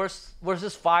 3,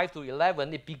 verses 5 to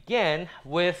 11, it began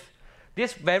with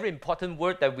this very important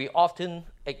word that we often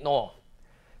ignore.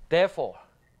 Therefore.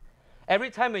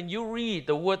 Every time when you read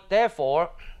the word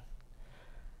therefore,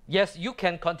 yes, you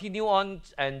can continue on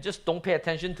and just don't pay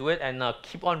attention to it and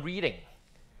keep on reading.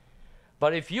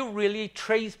 But if you really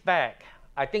trace back,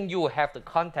 I think you will have the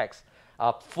context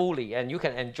fully, and you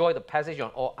can enjoy the passage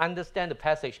or understand the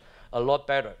passage a lot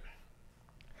better.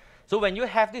 So when you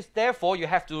have this therefore, you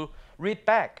have to read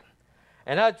back.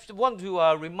 And I want to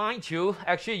remind you,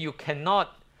 actually you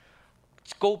cannot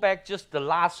go back just the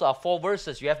last 4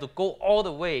 verses. You have to go all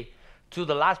the way to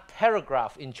the last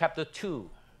paragraph in chapter 2.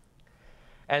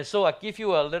 And so I give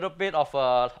you a little bit of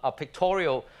a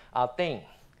pictorial thing.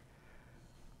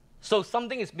 So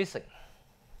something is missing,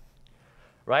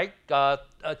 right?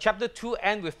 Chapter 2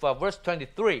 ends with verse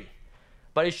 23,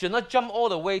 but it should not jump all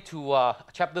the way to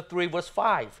chapter 3, verse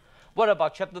 5. What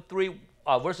about chapter 3,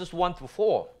 verses 1 to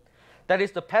 4? That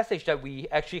is the passage that we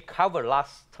actually covered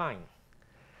last time.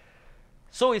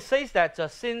 So it says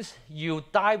that since you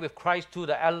die with Christ to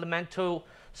the elemental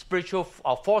spiritual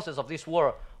forces of this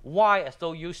world, why, as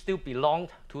though you still belong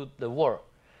to the world,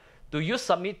 do you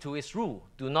submit to its rule?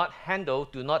 Do not handle,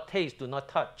 do not taste, do not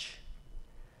touch.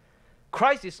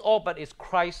 Christ is all, but is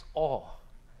Christ all?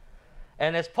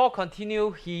 And as Paul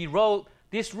continued, he wrote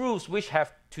these rules which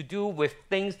have to do with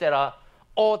things that are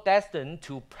all destined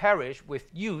to perish with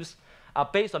use are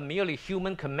based on merely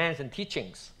human commands and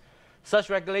teachings. Such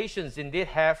regulations indeed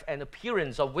have an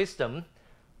appearance of wisdom,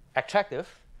 attractive,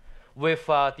 with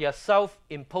their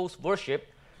self-imposed worship,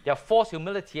 their false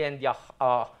humility, and their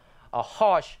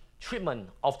harsh treatment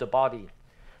of the body,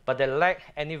 but they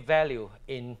lack any value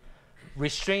in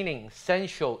restraining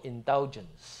sensual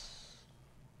indulgence.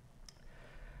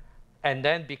 And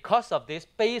then because of this,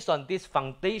 based on these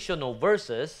foundational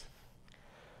verses,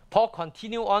 Paul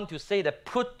continued on to say that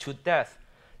put to death,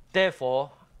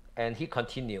 therefore, and he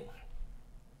continued.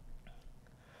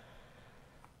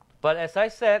 But as I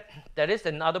said, there is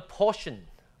another portion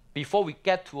before we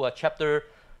get to chapter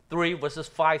 3, verses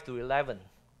 5 to 11.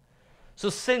 So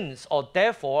since or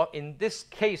therefore, in this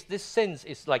case, this since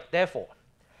is like therefore.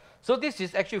 So this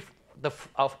is actually the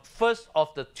first of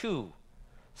the two,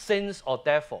 since or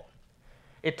therefore.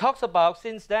 It talks about,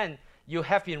 since then, you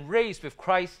have been raised with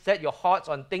Christ, set your hearts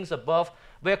on things above,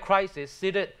 where Christ is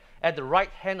seated at the right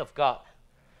hand of God.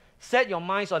 Set your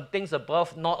minds on things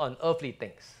above, not on earthly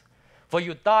things. For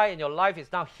you die, and your life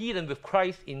is now hidden with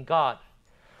Christ in God.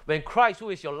 When Christ,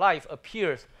 who is your life,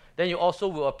 appears, then you also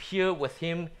will appear with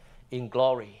him in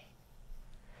glory.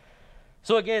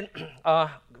 So again,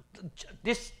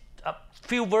 this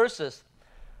few verses,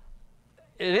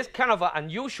 it is kind of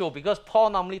unusual because Paul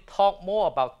normally talks more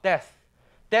about death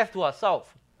to ourselves.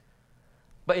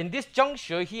 But in this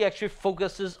juncture, he actually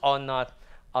focuses on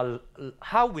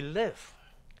how we live.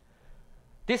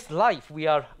 This life we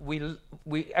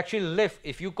actually live,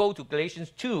 if you go to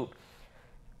Galatians 2,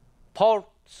 Paul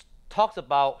talks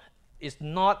about, it's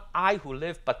not I who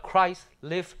live, but Christ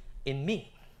lives in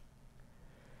me.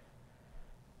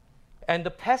 And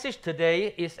the passage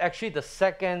today is actually the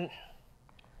second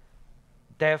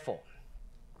therefore.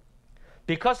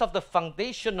 Because of the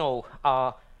foundational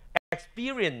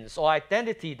experience or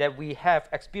identity that we have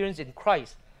experienced in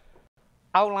Christ,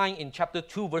 outlined in chapter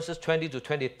 2, verses 20 to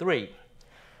 23,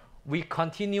 we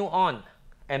continue on.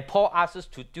 And Paul asks us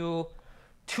to do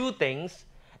two things,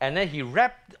 and then he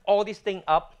wrapped all these things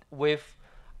up with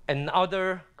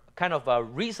another kind of a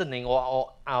reasoning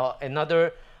or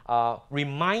another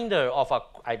reminder of our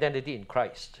identity in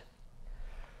Christ.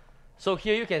 So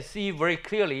here you can see very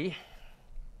clearly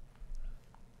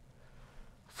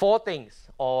four things,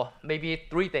 or maybe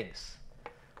three things.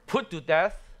 Put to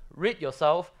death, rid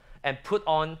yourself, and put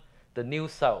on the new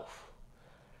self.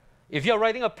 If you're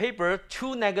writing a paper,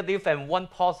 2 negative and 1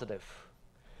 positive.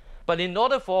 But in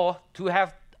order to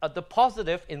have the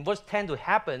positive in verse 10 to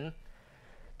happen,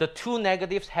 the 2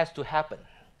 negatives has to happen.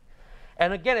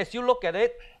 And again, as you look at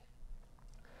it,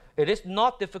 it is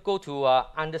not difficult to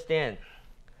understand.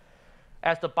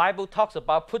 As the Bible talks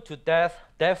about, put to death,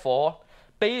 therefore,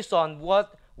 based on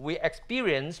what we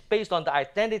experience, based on the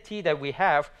identity that we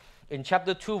have in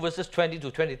chapter 2, verses 20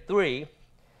 to 23,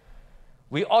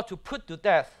 we ought to put to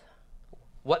death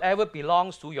whatever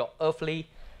belongs to your earthly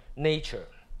nature.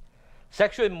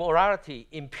 Sexual immorality,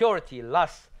 impurity,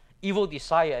 lust, evil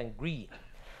desire, and greed,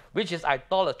 which is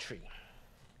idolatry.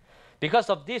 Because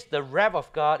of this, the wrath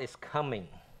of God is coming.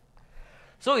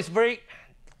 So it's very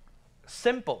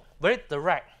simple, very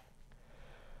direct.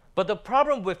 But the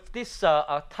problem with this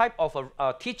type of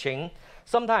teaching,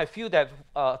 sometimes I feel that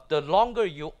the longer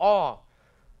you are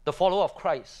the follower of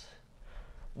Christ,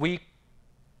 we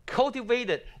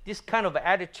cultivated this kind of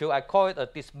attitude. I call it a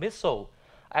dismissal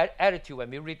attitude when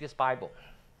we read this Bible.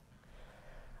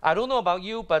 I don't know about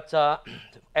you, but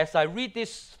as I read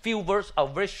these few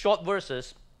very short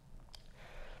verses,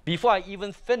 before I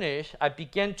even finish, I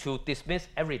began to dismiss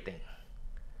everything.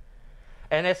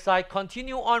 And as I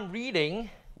continue on reading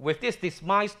with this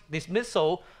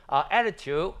dismissal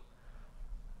attitude,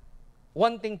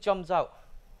 one thing jumps out.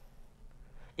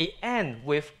 It ends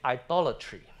with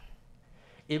idolatry.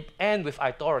 It ends with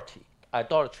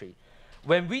idolatry.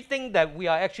 When we think that we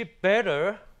are actually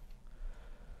better,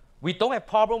 we don't have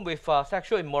problem with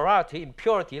sexual immorality,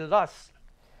 impurity, lust,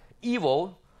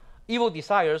 evil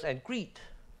desires, and greed.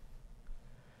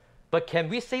 But can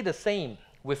we say the same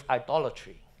with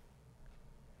idolatry?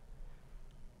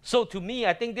 So to me,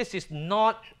 I think this is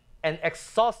not an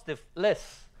exhaustive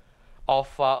list of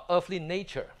earthly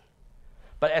nature,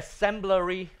 but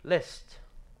exemplary list.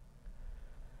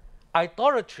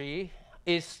 Idolatry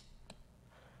is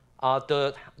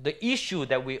the issue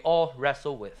that we all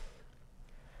wrestle with.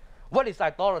 What is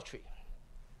idolatry?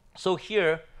 So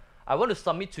here, I want to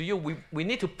submit to you, we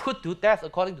need to put to death,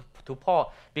 according to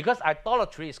Paul, because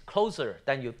idolatry is closer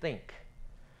than you think.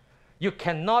 You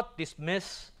cannot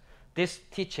dismiss this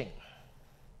teaching.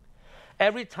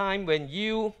 Every time when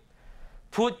you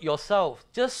put yourself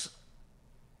just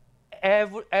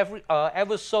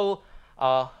ever so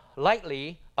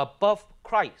lightly above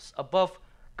Christ, above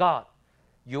God,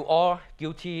 you are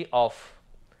guilty of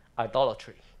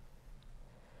idolatry.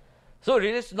 So it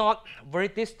is not very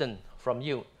distant from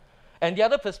you. And the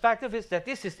other perspective is that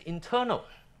this is internal.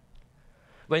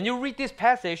 When you read this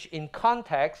passage in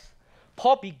context,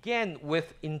 Paul began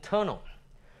with internal.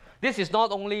 This is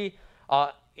not only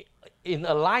in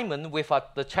alignment with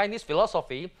the Chinese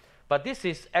philosophy, but this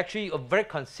is actually a very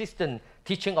consistent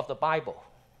teaching of the Bible.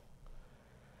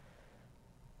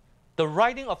 The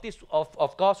writing of this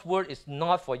of God's word is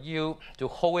not for you to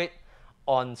hold it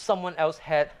on someone else's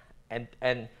head and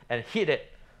hit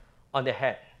it on the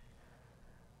head.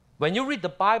 When you read the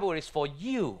Bible, it's for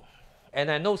you.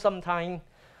 And I know sometimes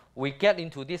we get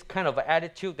into this kind of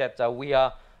attitude that we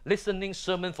are listening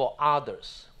sermon for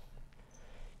others.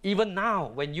 Even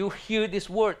now, when you hear these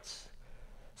words,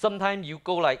 sometimes you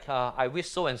go like, I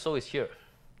wish so-and-so is here.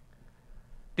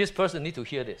 This person needs to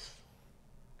hear this.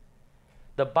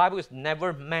 The Bible is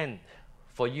never meant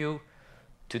for you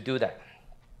to do that.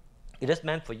 It is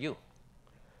meant for you,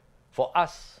 for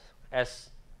us as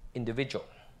individuals.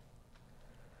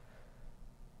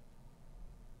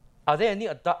 Are there any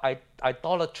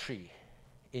idolatry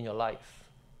in your life?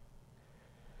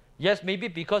 Yes, maybe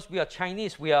because we are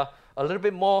Chinese, we are a little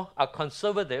bit more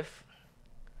conservative.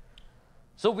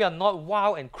 So we are not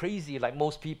wild and crazy like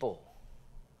most people.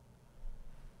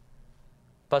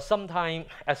 But sometimes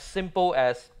as simple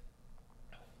as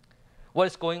what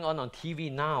is going on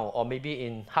TV now, or maybe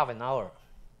in half an hour.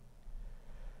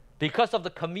 Because of the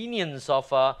convenience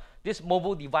of these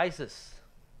mobile devices,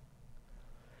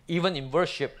 even in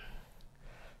worship,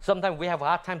 sometimes we have a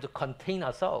hard time to contain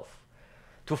ourselves,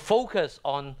 to focus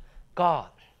on God.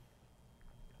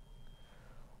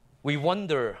 We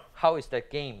wonder, how is that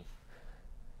game?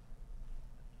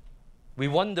 We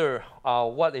wonder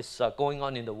what is going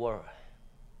on in the world.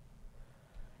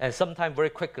 And sometimes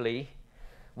very quickly,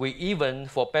 we even,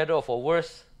 for better or for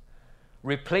worse,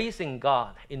 replacing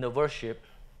God in the worship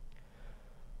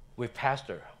with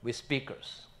pastor, with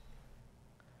speakers.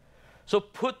 So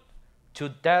put to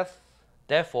death,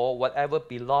 therefore, whatever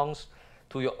belongs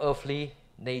to your earthly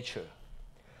nature.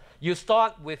 You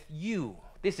start with you.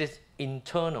 This is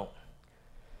internal.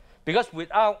 Because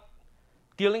without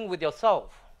dealing with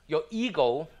yourself, your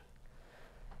ego,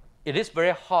 it is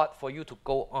very hard for you to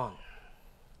go on.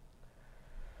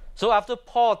 So after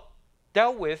Paul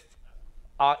dealt with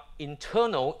our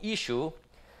internal issue,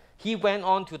 he went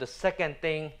on to the second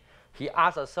thing. He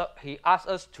asked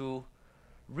us to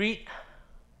read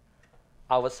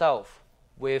ourselves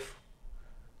with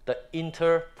the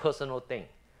interpersonal thing.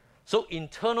 So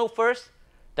internal first,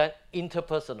 then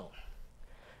interpersonal.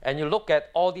 And you look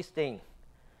at all these things: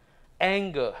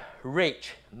 anger,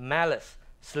 rage, malice,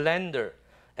 slander,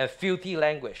 and filthy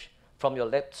language from your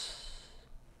lips.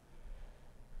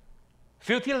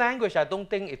 Filthy language, I don't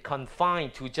think it's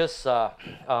confined to just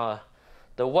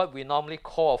what we normally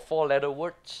call four-letter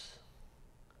words.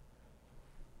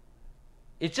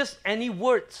 It's just any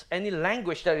words, any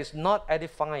language that is not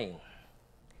edifying.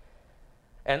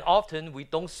 And often we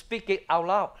don't speak it out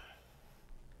loud.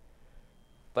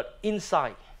 But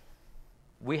inside,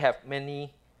 we have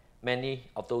many, many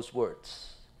of those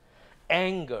words.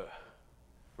 Anger,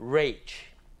 rage.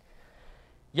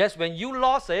 Yes, when you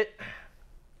lost it,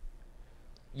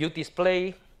 you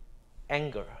display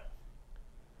anger.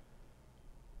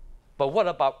 But what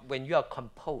about when you are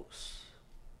composed?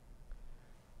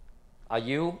 Are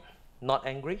you not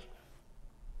angry?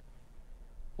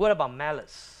 What about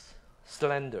malice,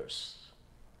 slanders?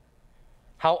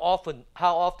 How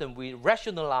often we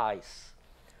rationalize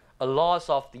a loss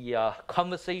of the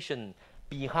conversation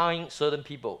behind certain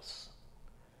peoples.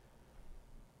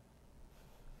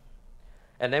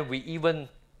 And then we even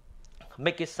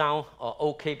make it sound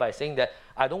okay by saying that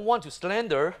I don't want to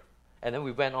slander, and then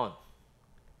we went on.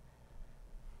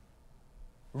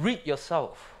 Read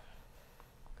yourself.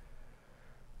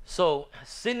 So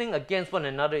sinning against one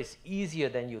another is easier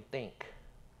than you think.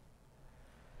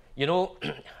 You know,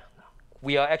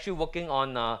 we are actually working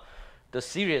on the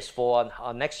series for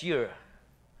next year.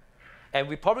 And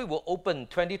we probably will open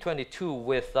 2022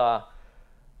 with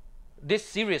this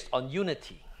series on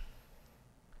unity.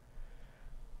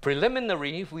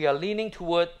 Preliminary, we are leaning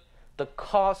toward the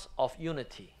cause of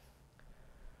unity.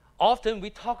 Often we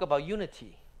talk about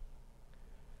unity.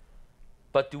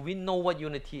 But do we know what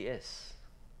unity is?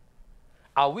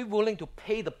 Are we willing to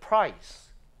pay the price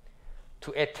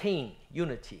to attain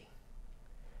unity?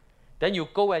 Then you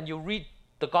go and you read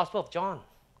the Gospel of John,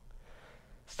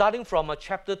 starting from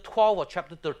chapter 12 or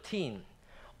chapter 13,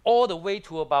 all the way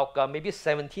to about maybe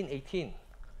 17, 18.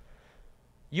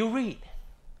 You read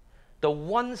the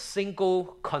one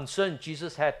single concern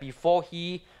Jesus had before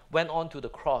he went on to the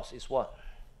cross is what?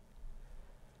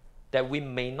 That we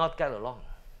may not get along.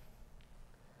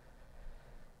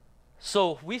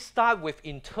 So we start with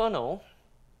internal,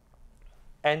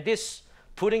 and this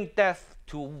putting death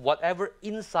to whatever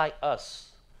inside us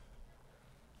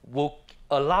will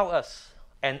allow us,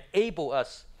 enable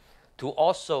us to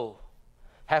also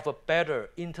have a better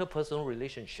interpersonal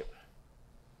relationship,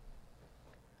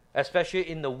 especially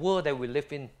in the world that we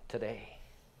live in today.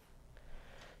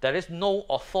 There is no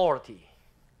authority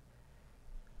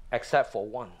except for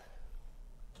one.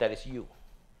 That is you.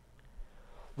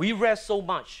 We rest so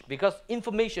much because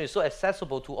information is so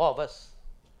accessible to all of us.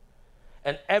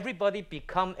 And everybody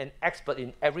become an expert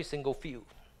in every single field.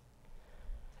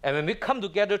 And when we come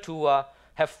together to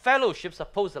have fellowship,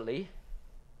 supposedly,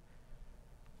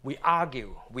 we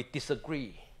argue, we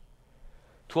disagree,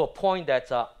 to a point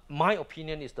that my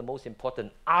opinion is the most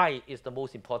important, I is the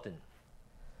most important.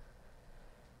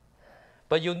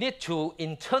 But you need to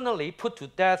internally put to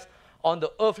death on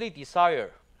the earthly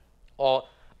desire or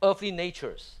earthly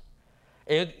natures.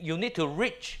 And you need to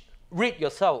rid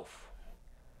yourself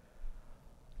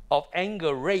of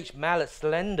anger, rage, malice,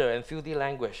 slander, and filthy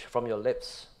language from your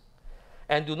lips.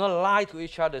 And do not lie to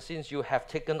each other, since you have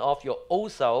taken off your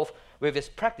old self with its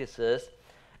practices.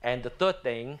 And the third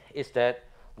thing is that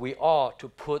we are to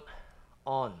put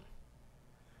on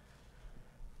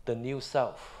the new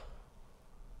self.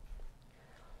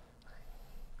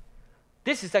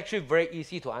 This is actually very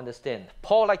easy to understand.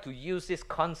 Paul likes to use this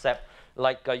concept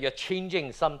like you're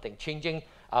changing something, changing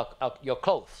your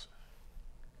clothes.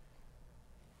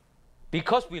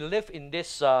 Because we live in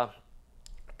this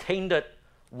tainted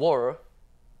world,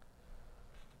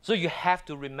 so you have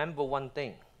to remember one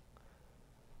thing.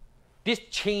 This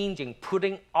changing,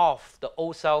 putting off the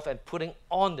old self and putting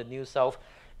on the new self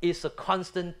is a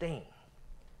constant thing.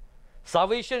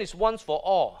 Salvation is once for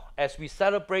all. As we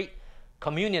celebrate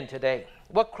communion today,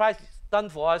 what Christ has done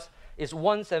for us is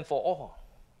once and for all.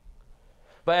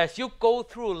 But as you go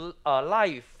through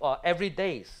life every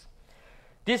day,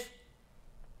 this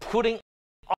putting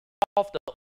off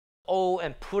the old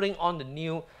and putting on the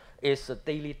new is a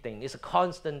daily thing. It's a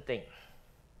constant thing.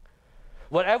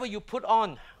 Whatever you put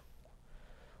on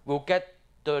will get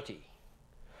dirty.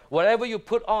 Whatever you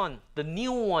put on, the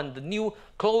new one, the new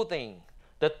clothing,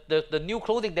 the new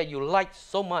clothing that you like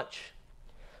so much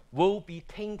will be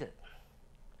tainted.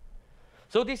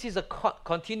 So this is a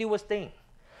continuous thing.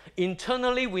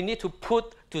 Internally, we need to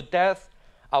put to death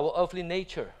our earthly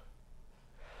nature.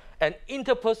 And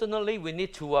interpersonally, we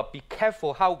need to be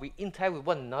careful how we interact with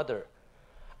one another.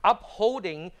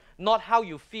 Upholding not how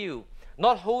you feel,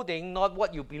 not holding not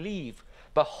what you believe,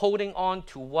 but holding on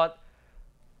to what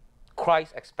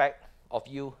Christ expects of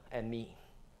you and me.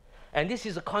 And this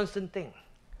is a constant thing.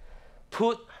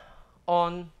 Put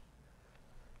on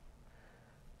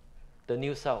the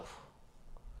new self.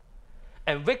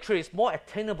 And victory is more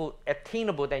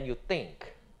attainable than you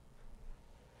think.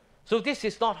 So this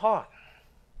is not hard.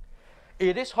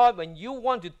 It is hard when you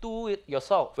want to do it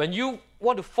yourself, when you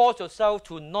want to force yourself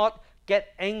to not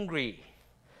get angry,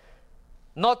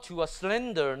 not to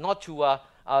slander, not to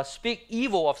speak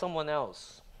evil of someone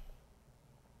else.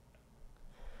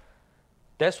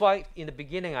 That's why in the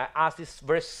beginning I asked this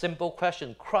very simple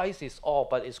question. Christ is all,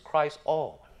 but is Christ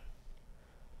all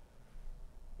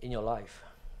in your life?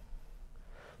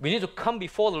 We need to come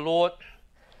before the Lord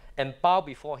and bow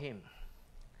before Him.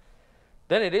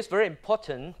 Then it is very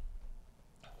important.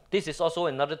 This is also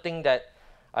another thing that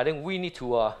I think we need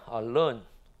to learn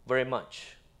very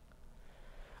much.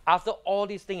 After all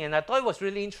these things, and I thought it was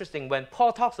really interesting when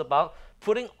Paul talks about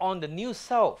putting on the new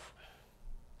self.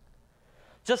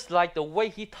 Just like the way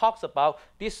he talks about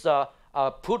this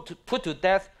put to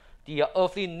death the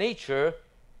earthly nature,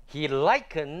 he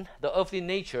likened the earthly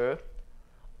nature,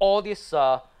 all this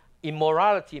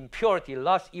immorality, impurity,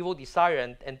 lust, evil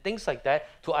desire, and things like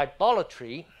that, to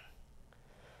idolatry.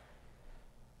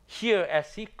 Here,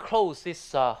 as he closed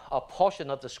this a portion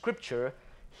of the scripture,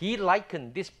 he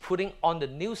likened this putting on the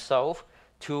new self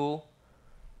to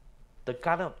the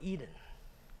Garden of Eden.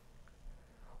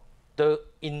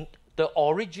 The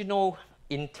original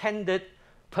intended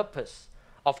purpose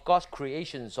of God's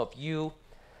creations of you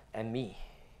and me.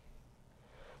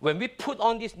 When we put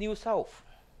on this new self,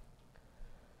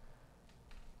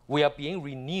 we are being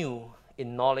renewed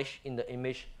in knowledge in the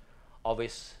image of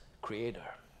its Creator.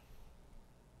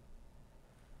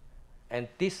 And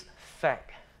this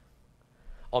fact,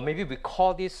 or maybe we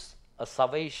call this a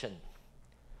salvation,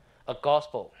 a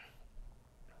gospel,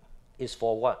 is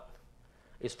for what?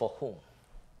 Is for whom?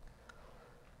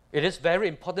 It is very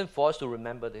important for us to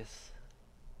remember this.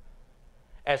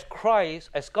 As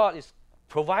God is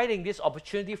providing this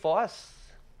opportunity for us,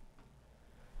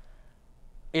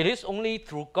 it is only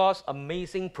through God's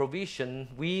amazing provision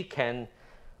we can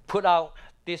put out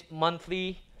this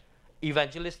monthly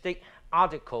evangelistic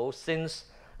article since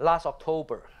last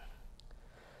October.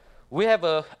 We have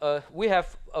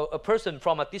a person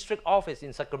from a district office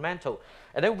in Sacramento,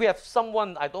 and then we have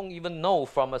someone I don't even know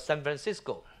from San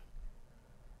Francisco,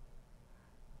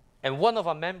 and one of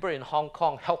our members in Hong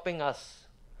Kong helping us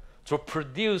to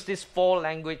produce this four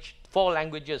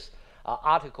languages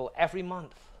article every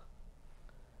month.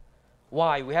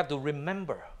 Why? We have to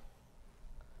remember.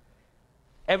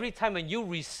 Every time when you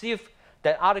receive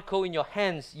that article in your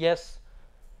hands, yes,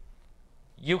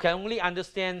 you can only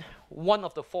understand one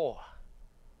of the four,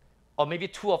 or maybe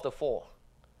two of the four.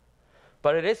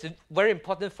 But it is very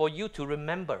important for you to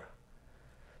remember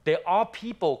there are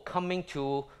people coming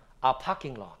to our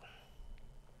parking lot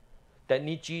that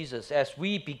need Jesus, as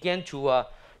we begin to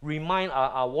remind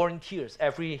our volunteers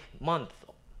every month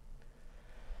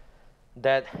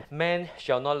that man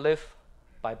shall not live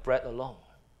by bread alone.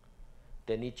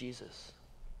 They need Jesus.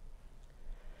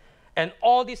 And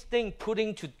all these things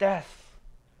putting to death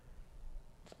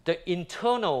the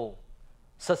internal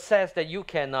success that you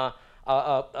can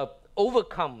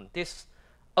overcome this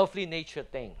earthly nature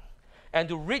thing, and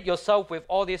to rid yourself with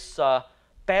all this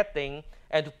bad thing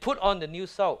and to put on the new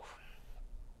self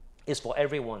is for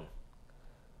everyone.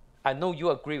 I know you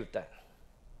agree with that.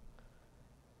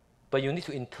 But you need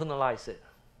to internalize it.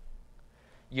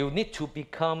 You need to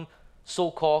become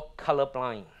so-called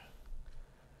colorblind.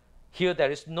 Here there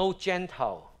is no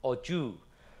Gentile or Jew,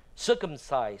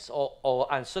 circumcised or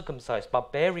uncircumcised,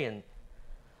 barbarian.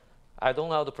 I don't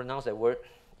know how to pronounce that word,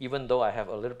 even though I have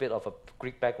a little bit of a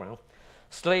Greek background.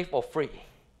 Slave or free.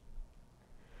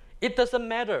 It doesn't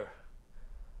matter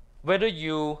whether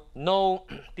you know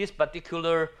this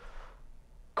particular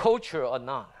culture or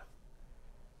not.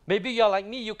 Maybe you're like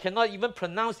me, you cannot even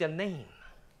pronounce their name.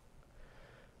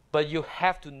 But you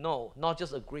have to know, not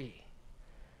just agree.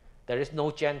 There is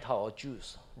no Gentile or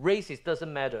Jews. Race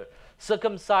doesn't matter.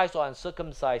 Circumcised or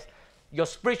uncircumcised. Your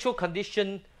spiritual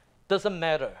condition doesn't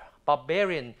matter.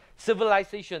 Barbarian,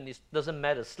 civilization doesn't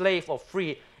matter. Slave or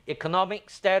free, economic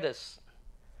status,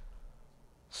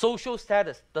 social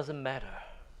status doesn't matter.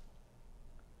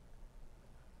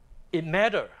 It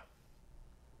matters,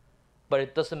 but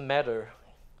it doesn't matter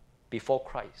before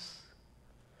Christ.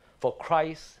 For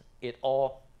Christ is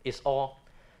all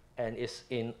and is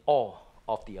in all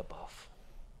of the above.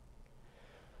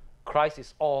 Christ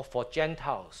is all for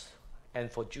Gentiles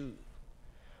and for Jews.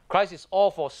 Christ is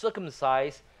all for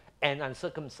circumcised and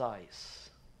uncircumcised.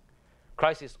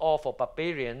 Christ is all for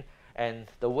barbarian, and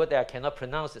the word that I cannot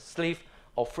pronounce is slave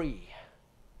or free.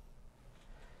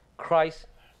 Christ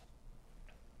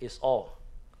is all.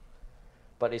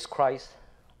 But is Christ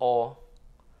all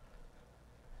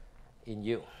in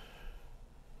you?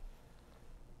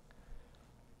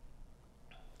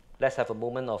 Let's have a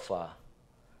moment of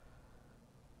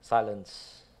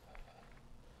silence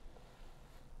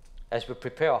as we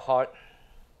prepare our heart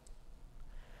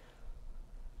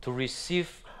to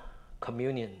receive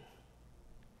communion.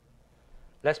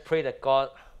 Let's pray that God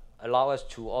allow us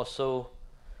to also,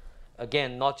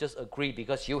 again, not just agree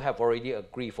because you have already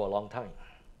agreed for a long time,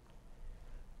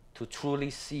 to truly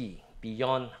see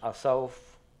beyond ourselves,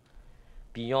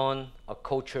 beyond our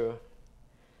culture,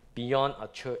 beyond our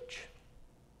church.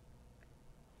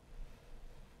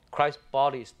 Christ's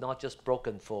body is not just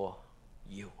broken for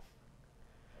you.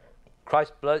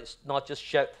 Christ's blood is not just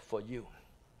shed for you.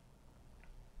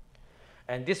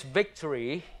 And this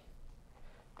victory,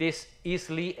 this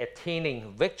easily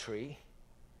attaining victory,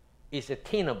 is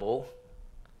attainable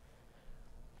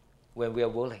when we are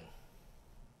willing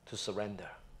to surrender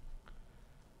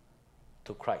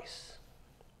to Christ.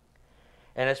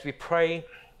 And as we pray,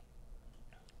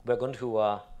 we're going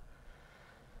to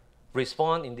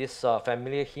respond in this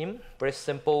familiar hymn, very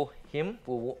simple hymn.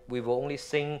 We will only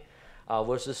sing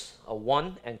verses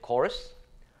 1 and chorus.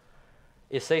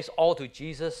 It says, all to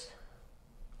Jesus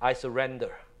I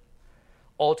surrender,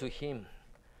 all to Him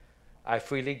I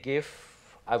freely give.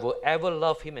 I will ever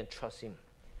love Him and trust Him.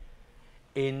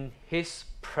 In His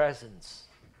presence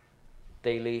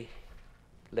daily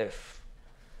live.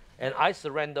 And I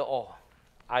surrender all.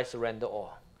 I surrender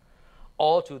all.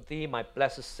 All to Thee, my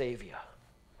blessed Savior.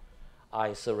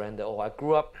 I surrender all. I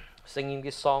grew up singing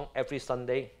this song every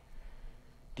Sunday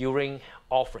during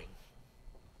offering.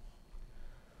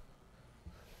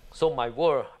 So my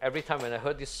word, every time when I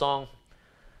heard this song,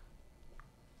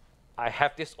 I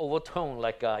have this overtone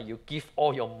like you give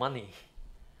all your money.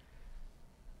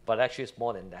 But actually it's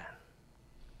more than that.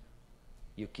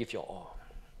 You give your all.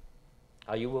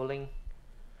 Are you willing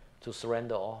to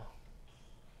surrender all?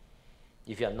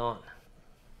 If you're not,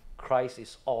 Christ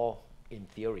is all in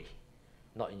theory,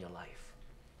 not in your life.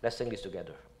 Let's sing this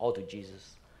together. All to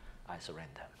Jesus, I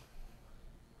surrender.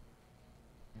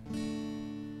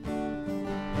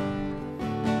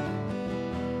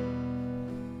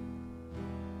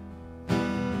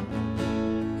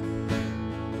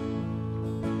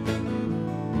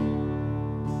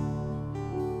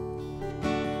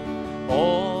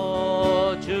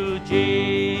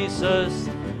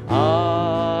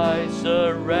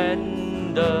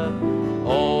 surrender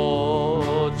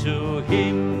all to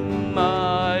Him.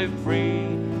 I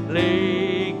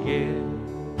freely give.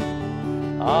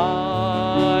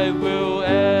 I will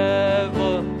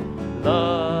ever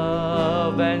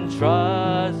love and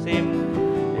trust Him,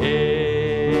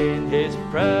 in His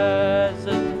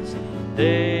presence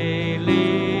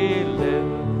daily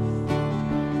live.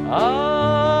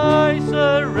 I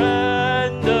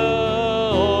surrender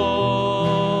all.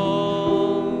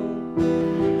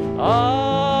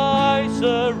 I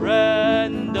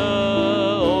surrender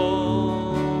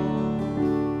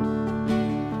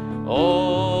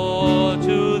all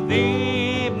to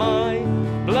Thee, my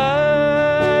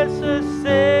blessed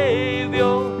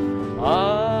Savior.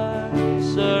 I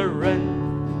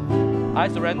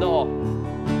surrender all.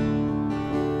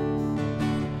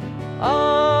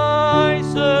 I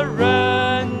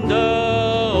surrender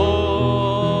all.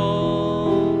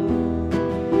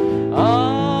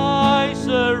 I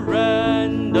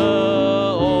surrender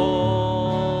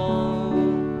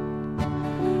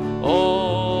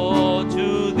all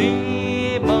to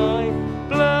Thee, my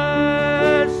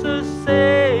blessed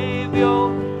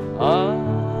Savior.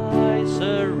 I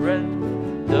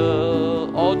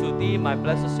surrender all to Thee, my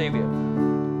blessed Savior.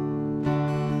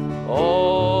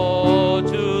 All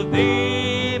to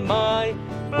Thee, my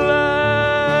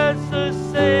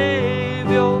blessed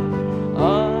Savior,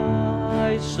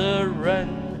 I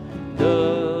surrender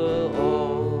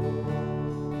all.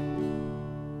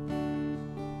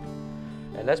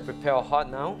 And let's prepare our heart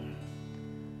now.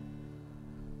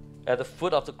 At the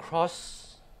foot of the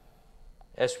cross,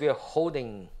 as we are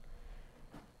holding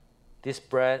this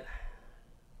bread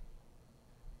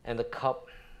and the cup,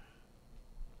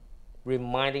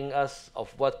 reminding us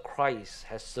of what Christ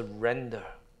has surrendered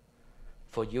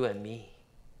for you and me.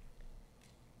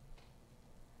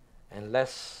 And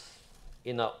let's,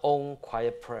 in our own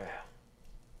quiet prayer,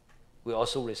 we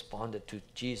also responded to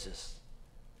Jesus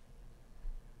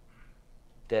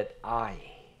that I,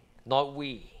 not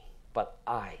we, but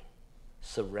I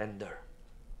surrender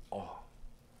all.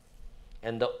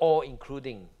 And the all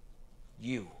including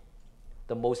you,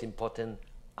 the most important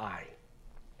I.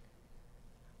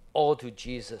 All to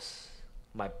Jesus,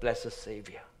 my blessed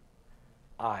Savior,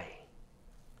 I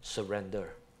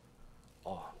surrender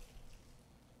all.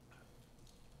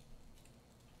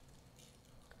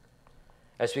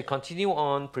 As we continue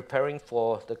on preparing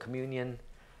for the communion,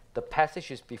 the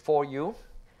passage is before you.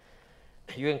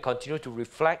 You can continue to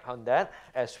reflect on that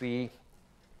as we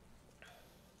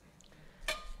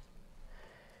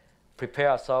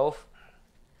prepare ourselves.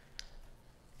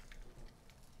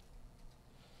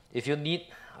 If you need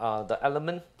the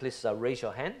element, please raise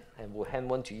your hand and we'll hand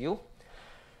one to you.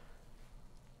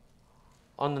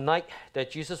 On the night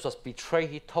that Jesus was betrayed,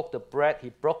 He took the bread, He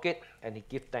broke it, and He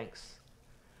gave thanks.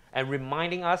 And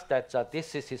reminding us that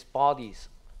this is His body's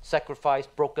sacrifice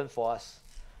broken for us.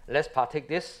 Let's partake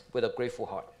this with a grateful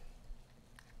heart.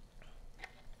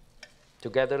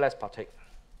 Together, let's partake.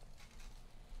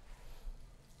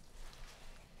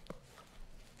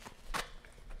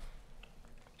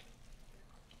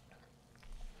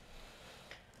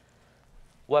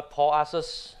 What Paul asks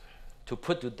us to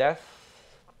put to death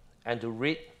and to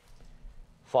read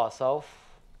for ourselves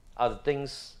are the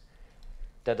things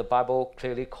that the Bible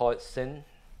clearly calls sin.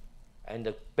 And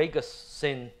the biggest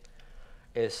sin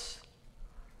is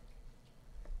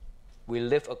we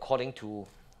live according to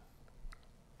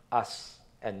us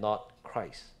and not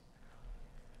Christ.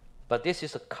 But this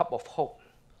is a cup of hope,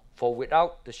 for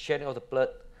without the shedding of the blood,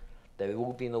 there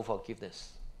will be no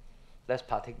forgiveness. Let's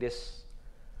partake this,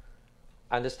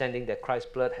 understanding that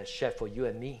Christ's blood has shed for you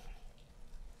and me.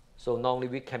 So not only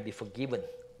we can be forgiven,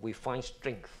 we find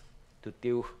strength to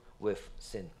deal with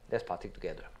sin. Let's partake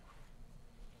together.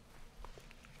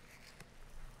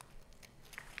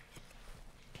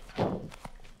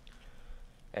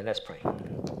 And let's pray.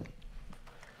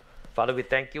 Father, we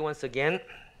thank you once again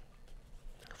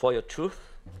for your truth.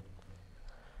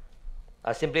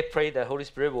 I simply pray that Holy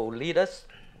Spirit will lead us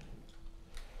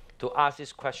to ask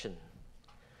this question.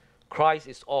 Christ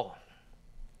is all,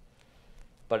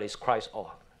 but is Christ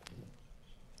all?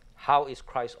 How is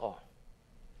Christ all?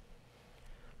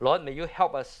 Lord, may you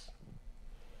help us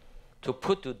to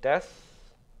put to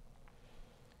death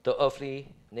the earthly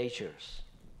natures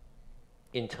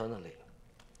internally.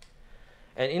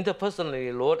 And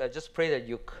interpersonally, Lord, I just pray that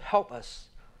you help us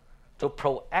to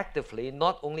proactively,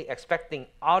 not only expecting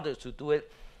others to do it,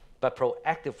 but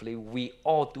proactively we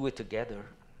all do it together.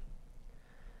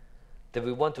 That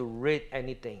we want to rid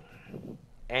anything,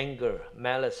 anger,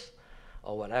 malice,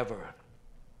 or whatever,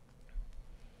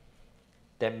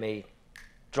 that may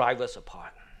drive us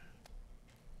apart.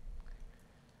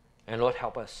 And Lord,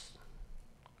 help us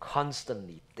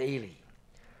constantly, daily,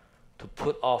 to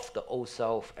put off the old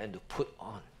self and to put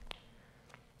on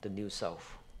the new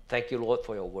self. Thank you, Lord,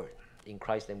 for your word. In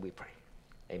Christ's name we pray.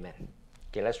 Amen.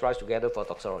 Okay, let's rise together for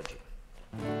doxology.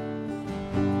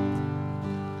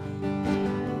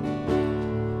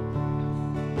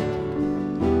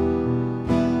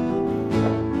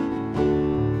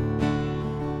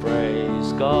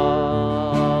 Praise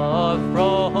God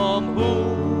from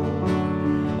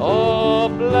whom all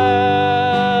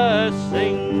blessings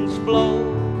flow.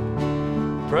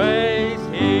 Praise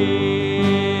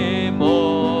Him,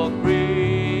 all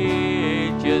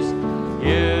creatures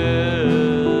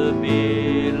here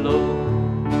below.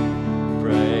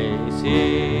 Praise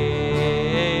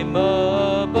Him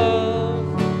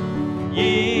above,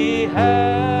 ye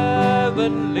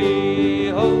heavenly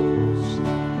hosts.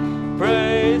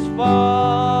 Praise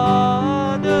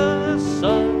Father,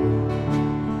 Son,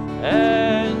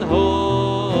 and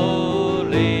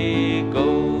Holy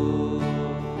Ghost.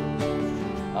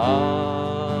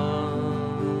 Amen.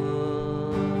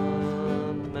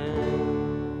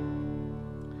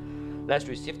 Let's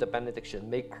receive the benediction.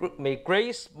 May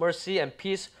grace, mercy, and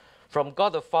peace from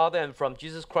God the Father and from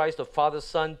Jesus Christ the Father,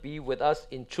 Son, be with us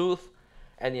in truth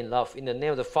and in love. In the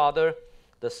name of the Father,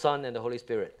 the Son, and the Holy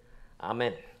Spirit.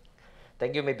 Amen.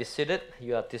 Thank you. You may be seated.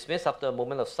 You are dismissed after a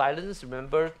moment of silence.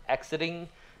 Remember exiting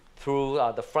through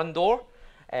the front door.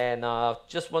 And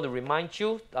just want to remind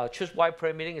you, church-wide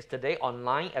prayer meeting is today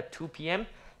online at 2 p.m.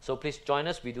 So please join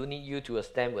us. We do need you to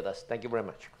stand with us. Thank you very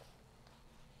much.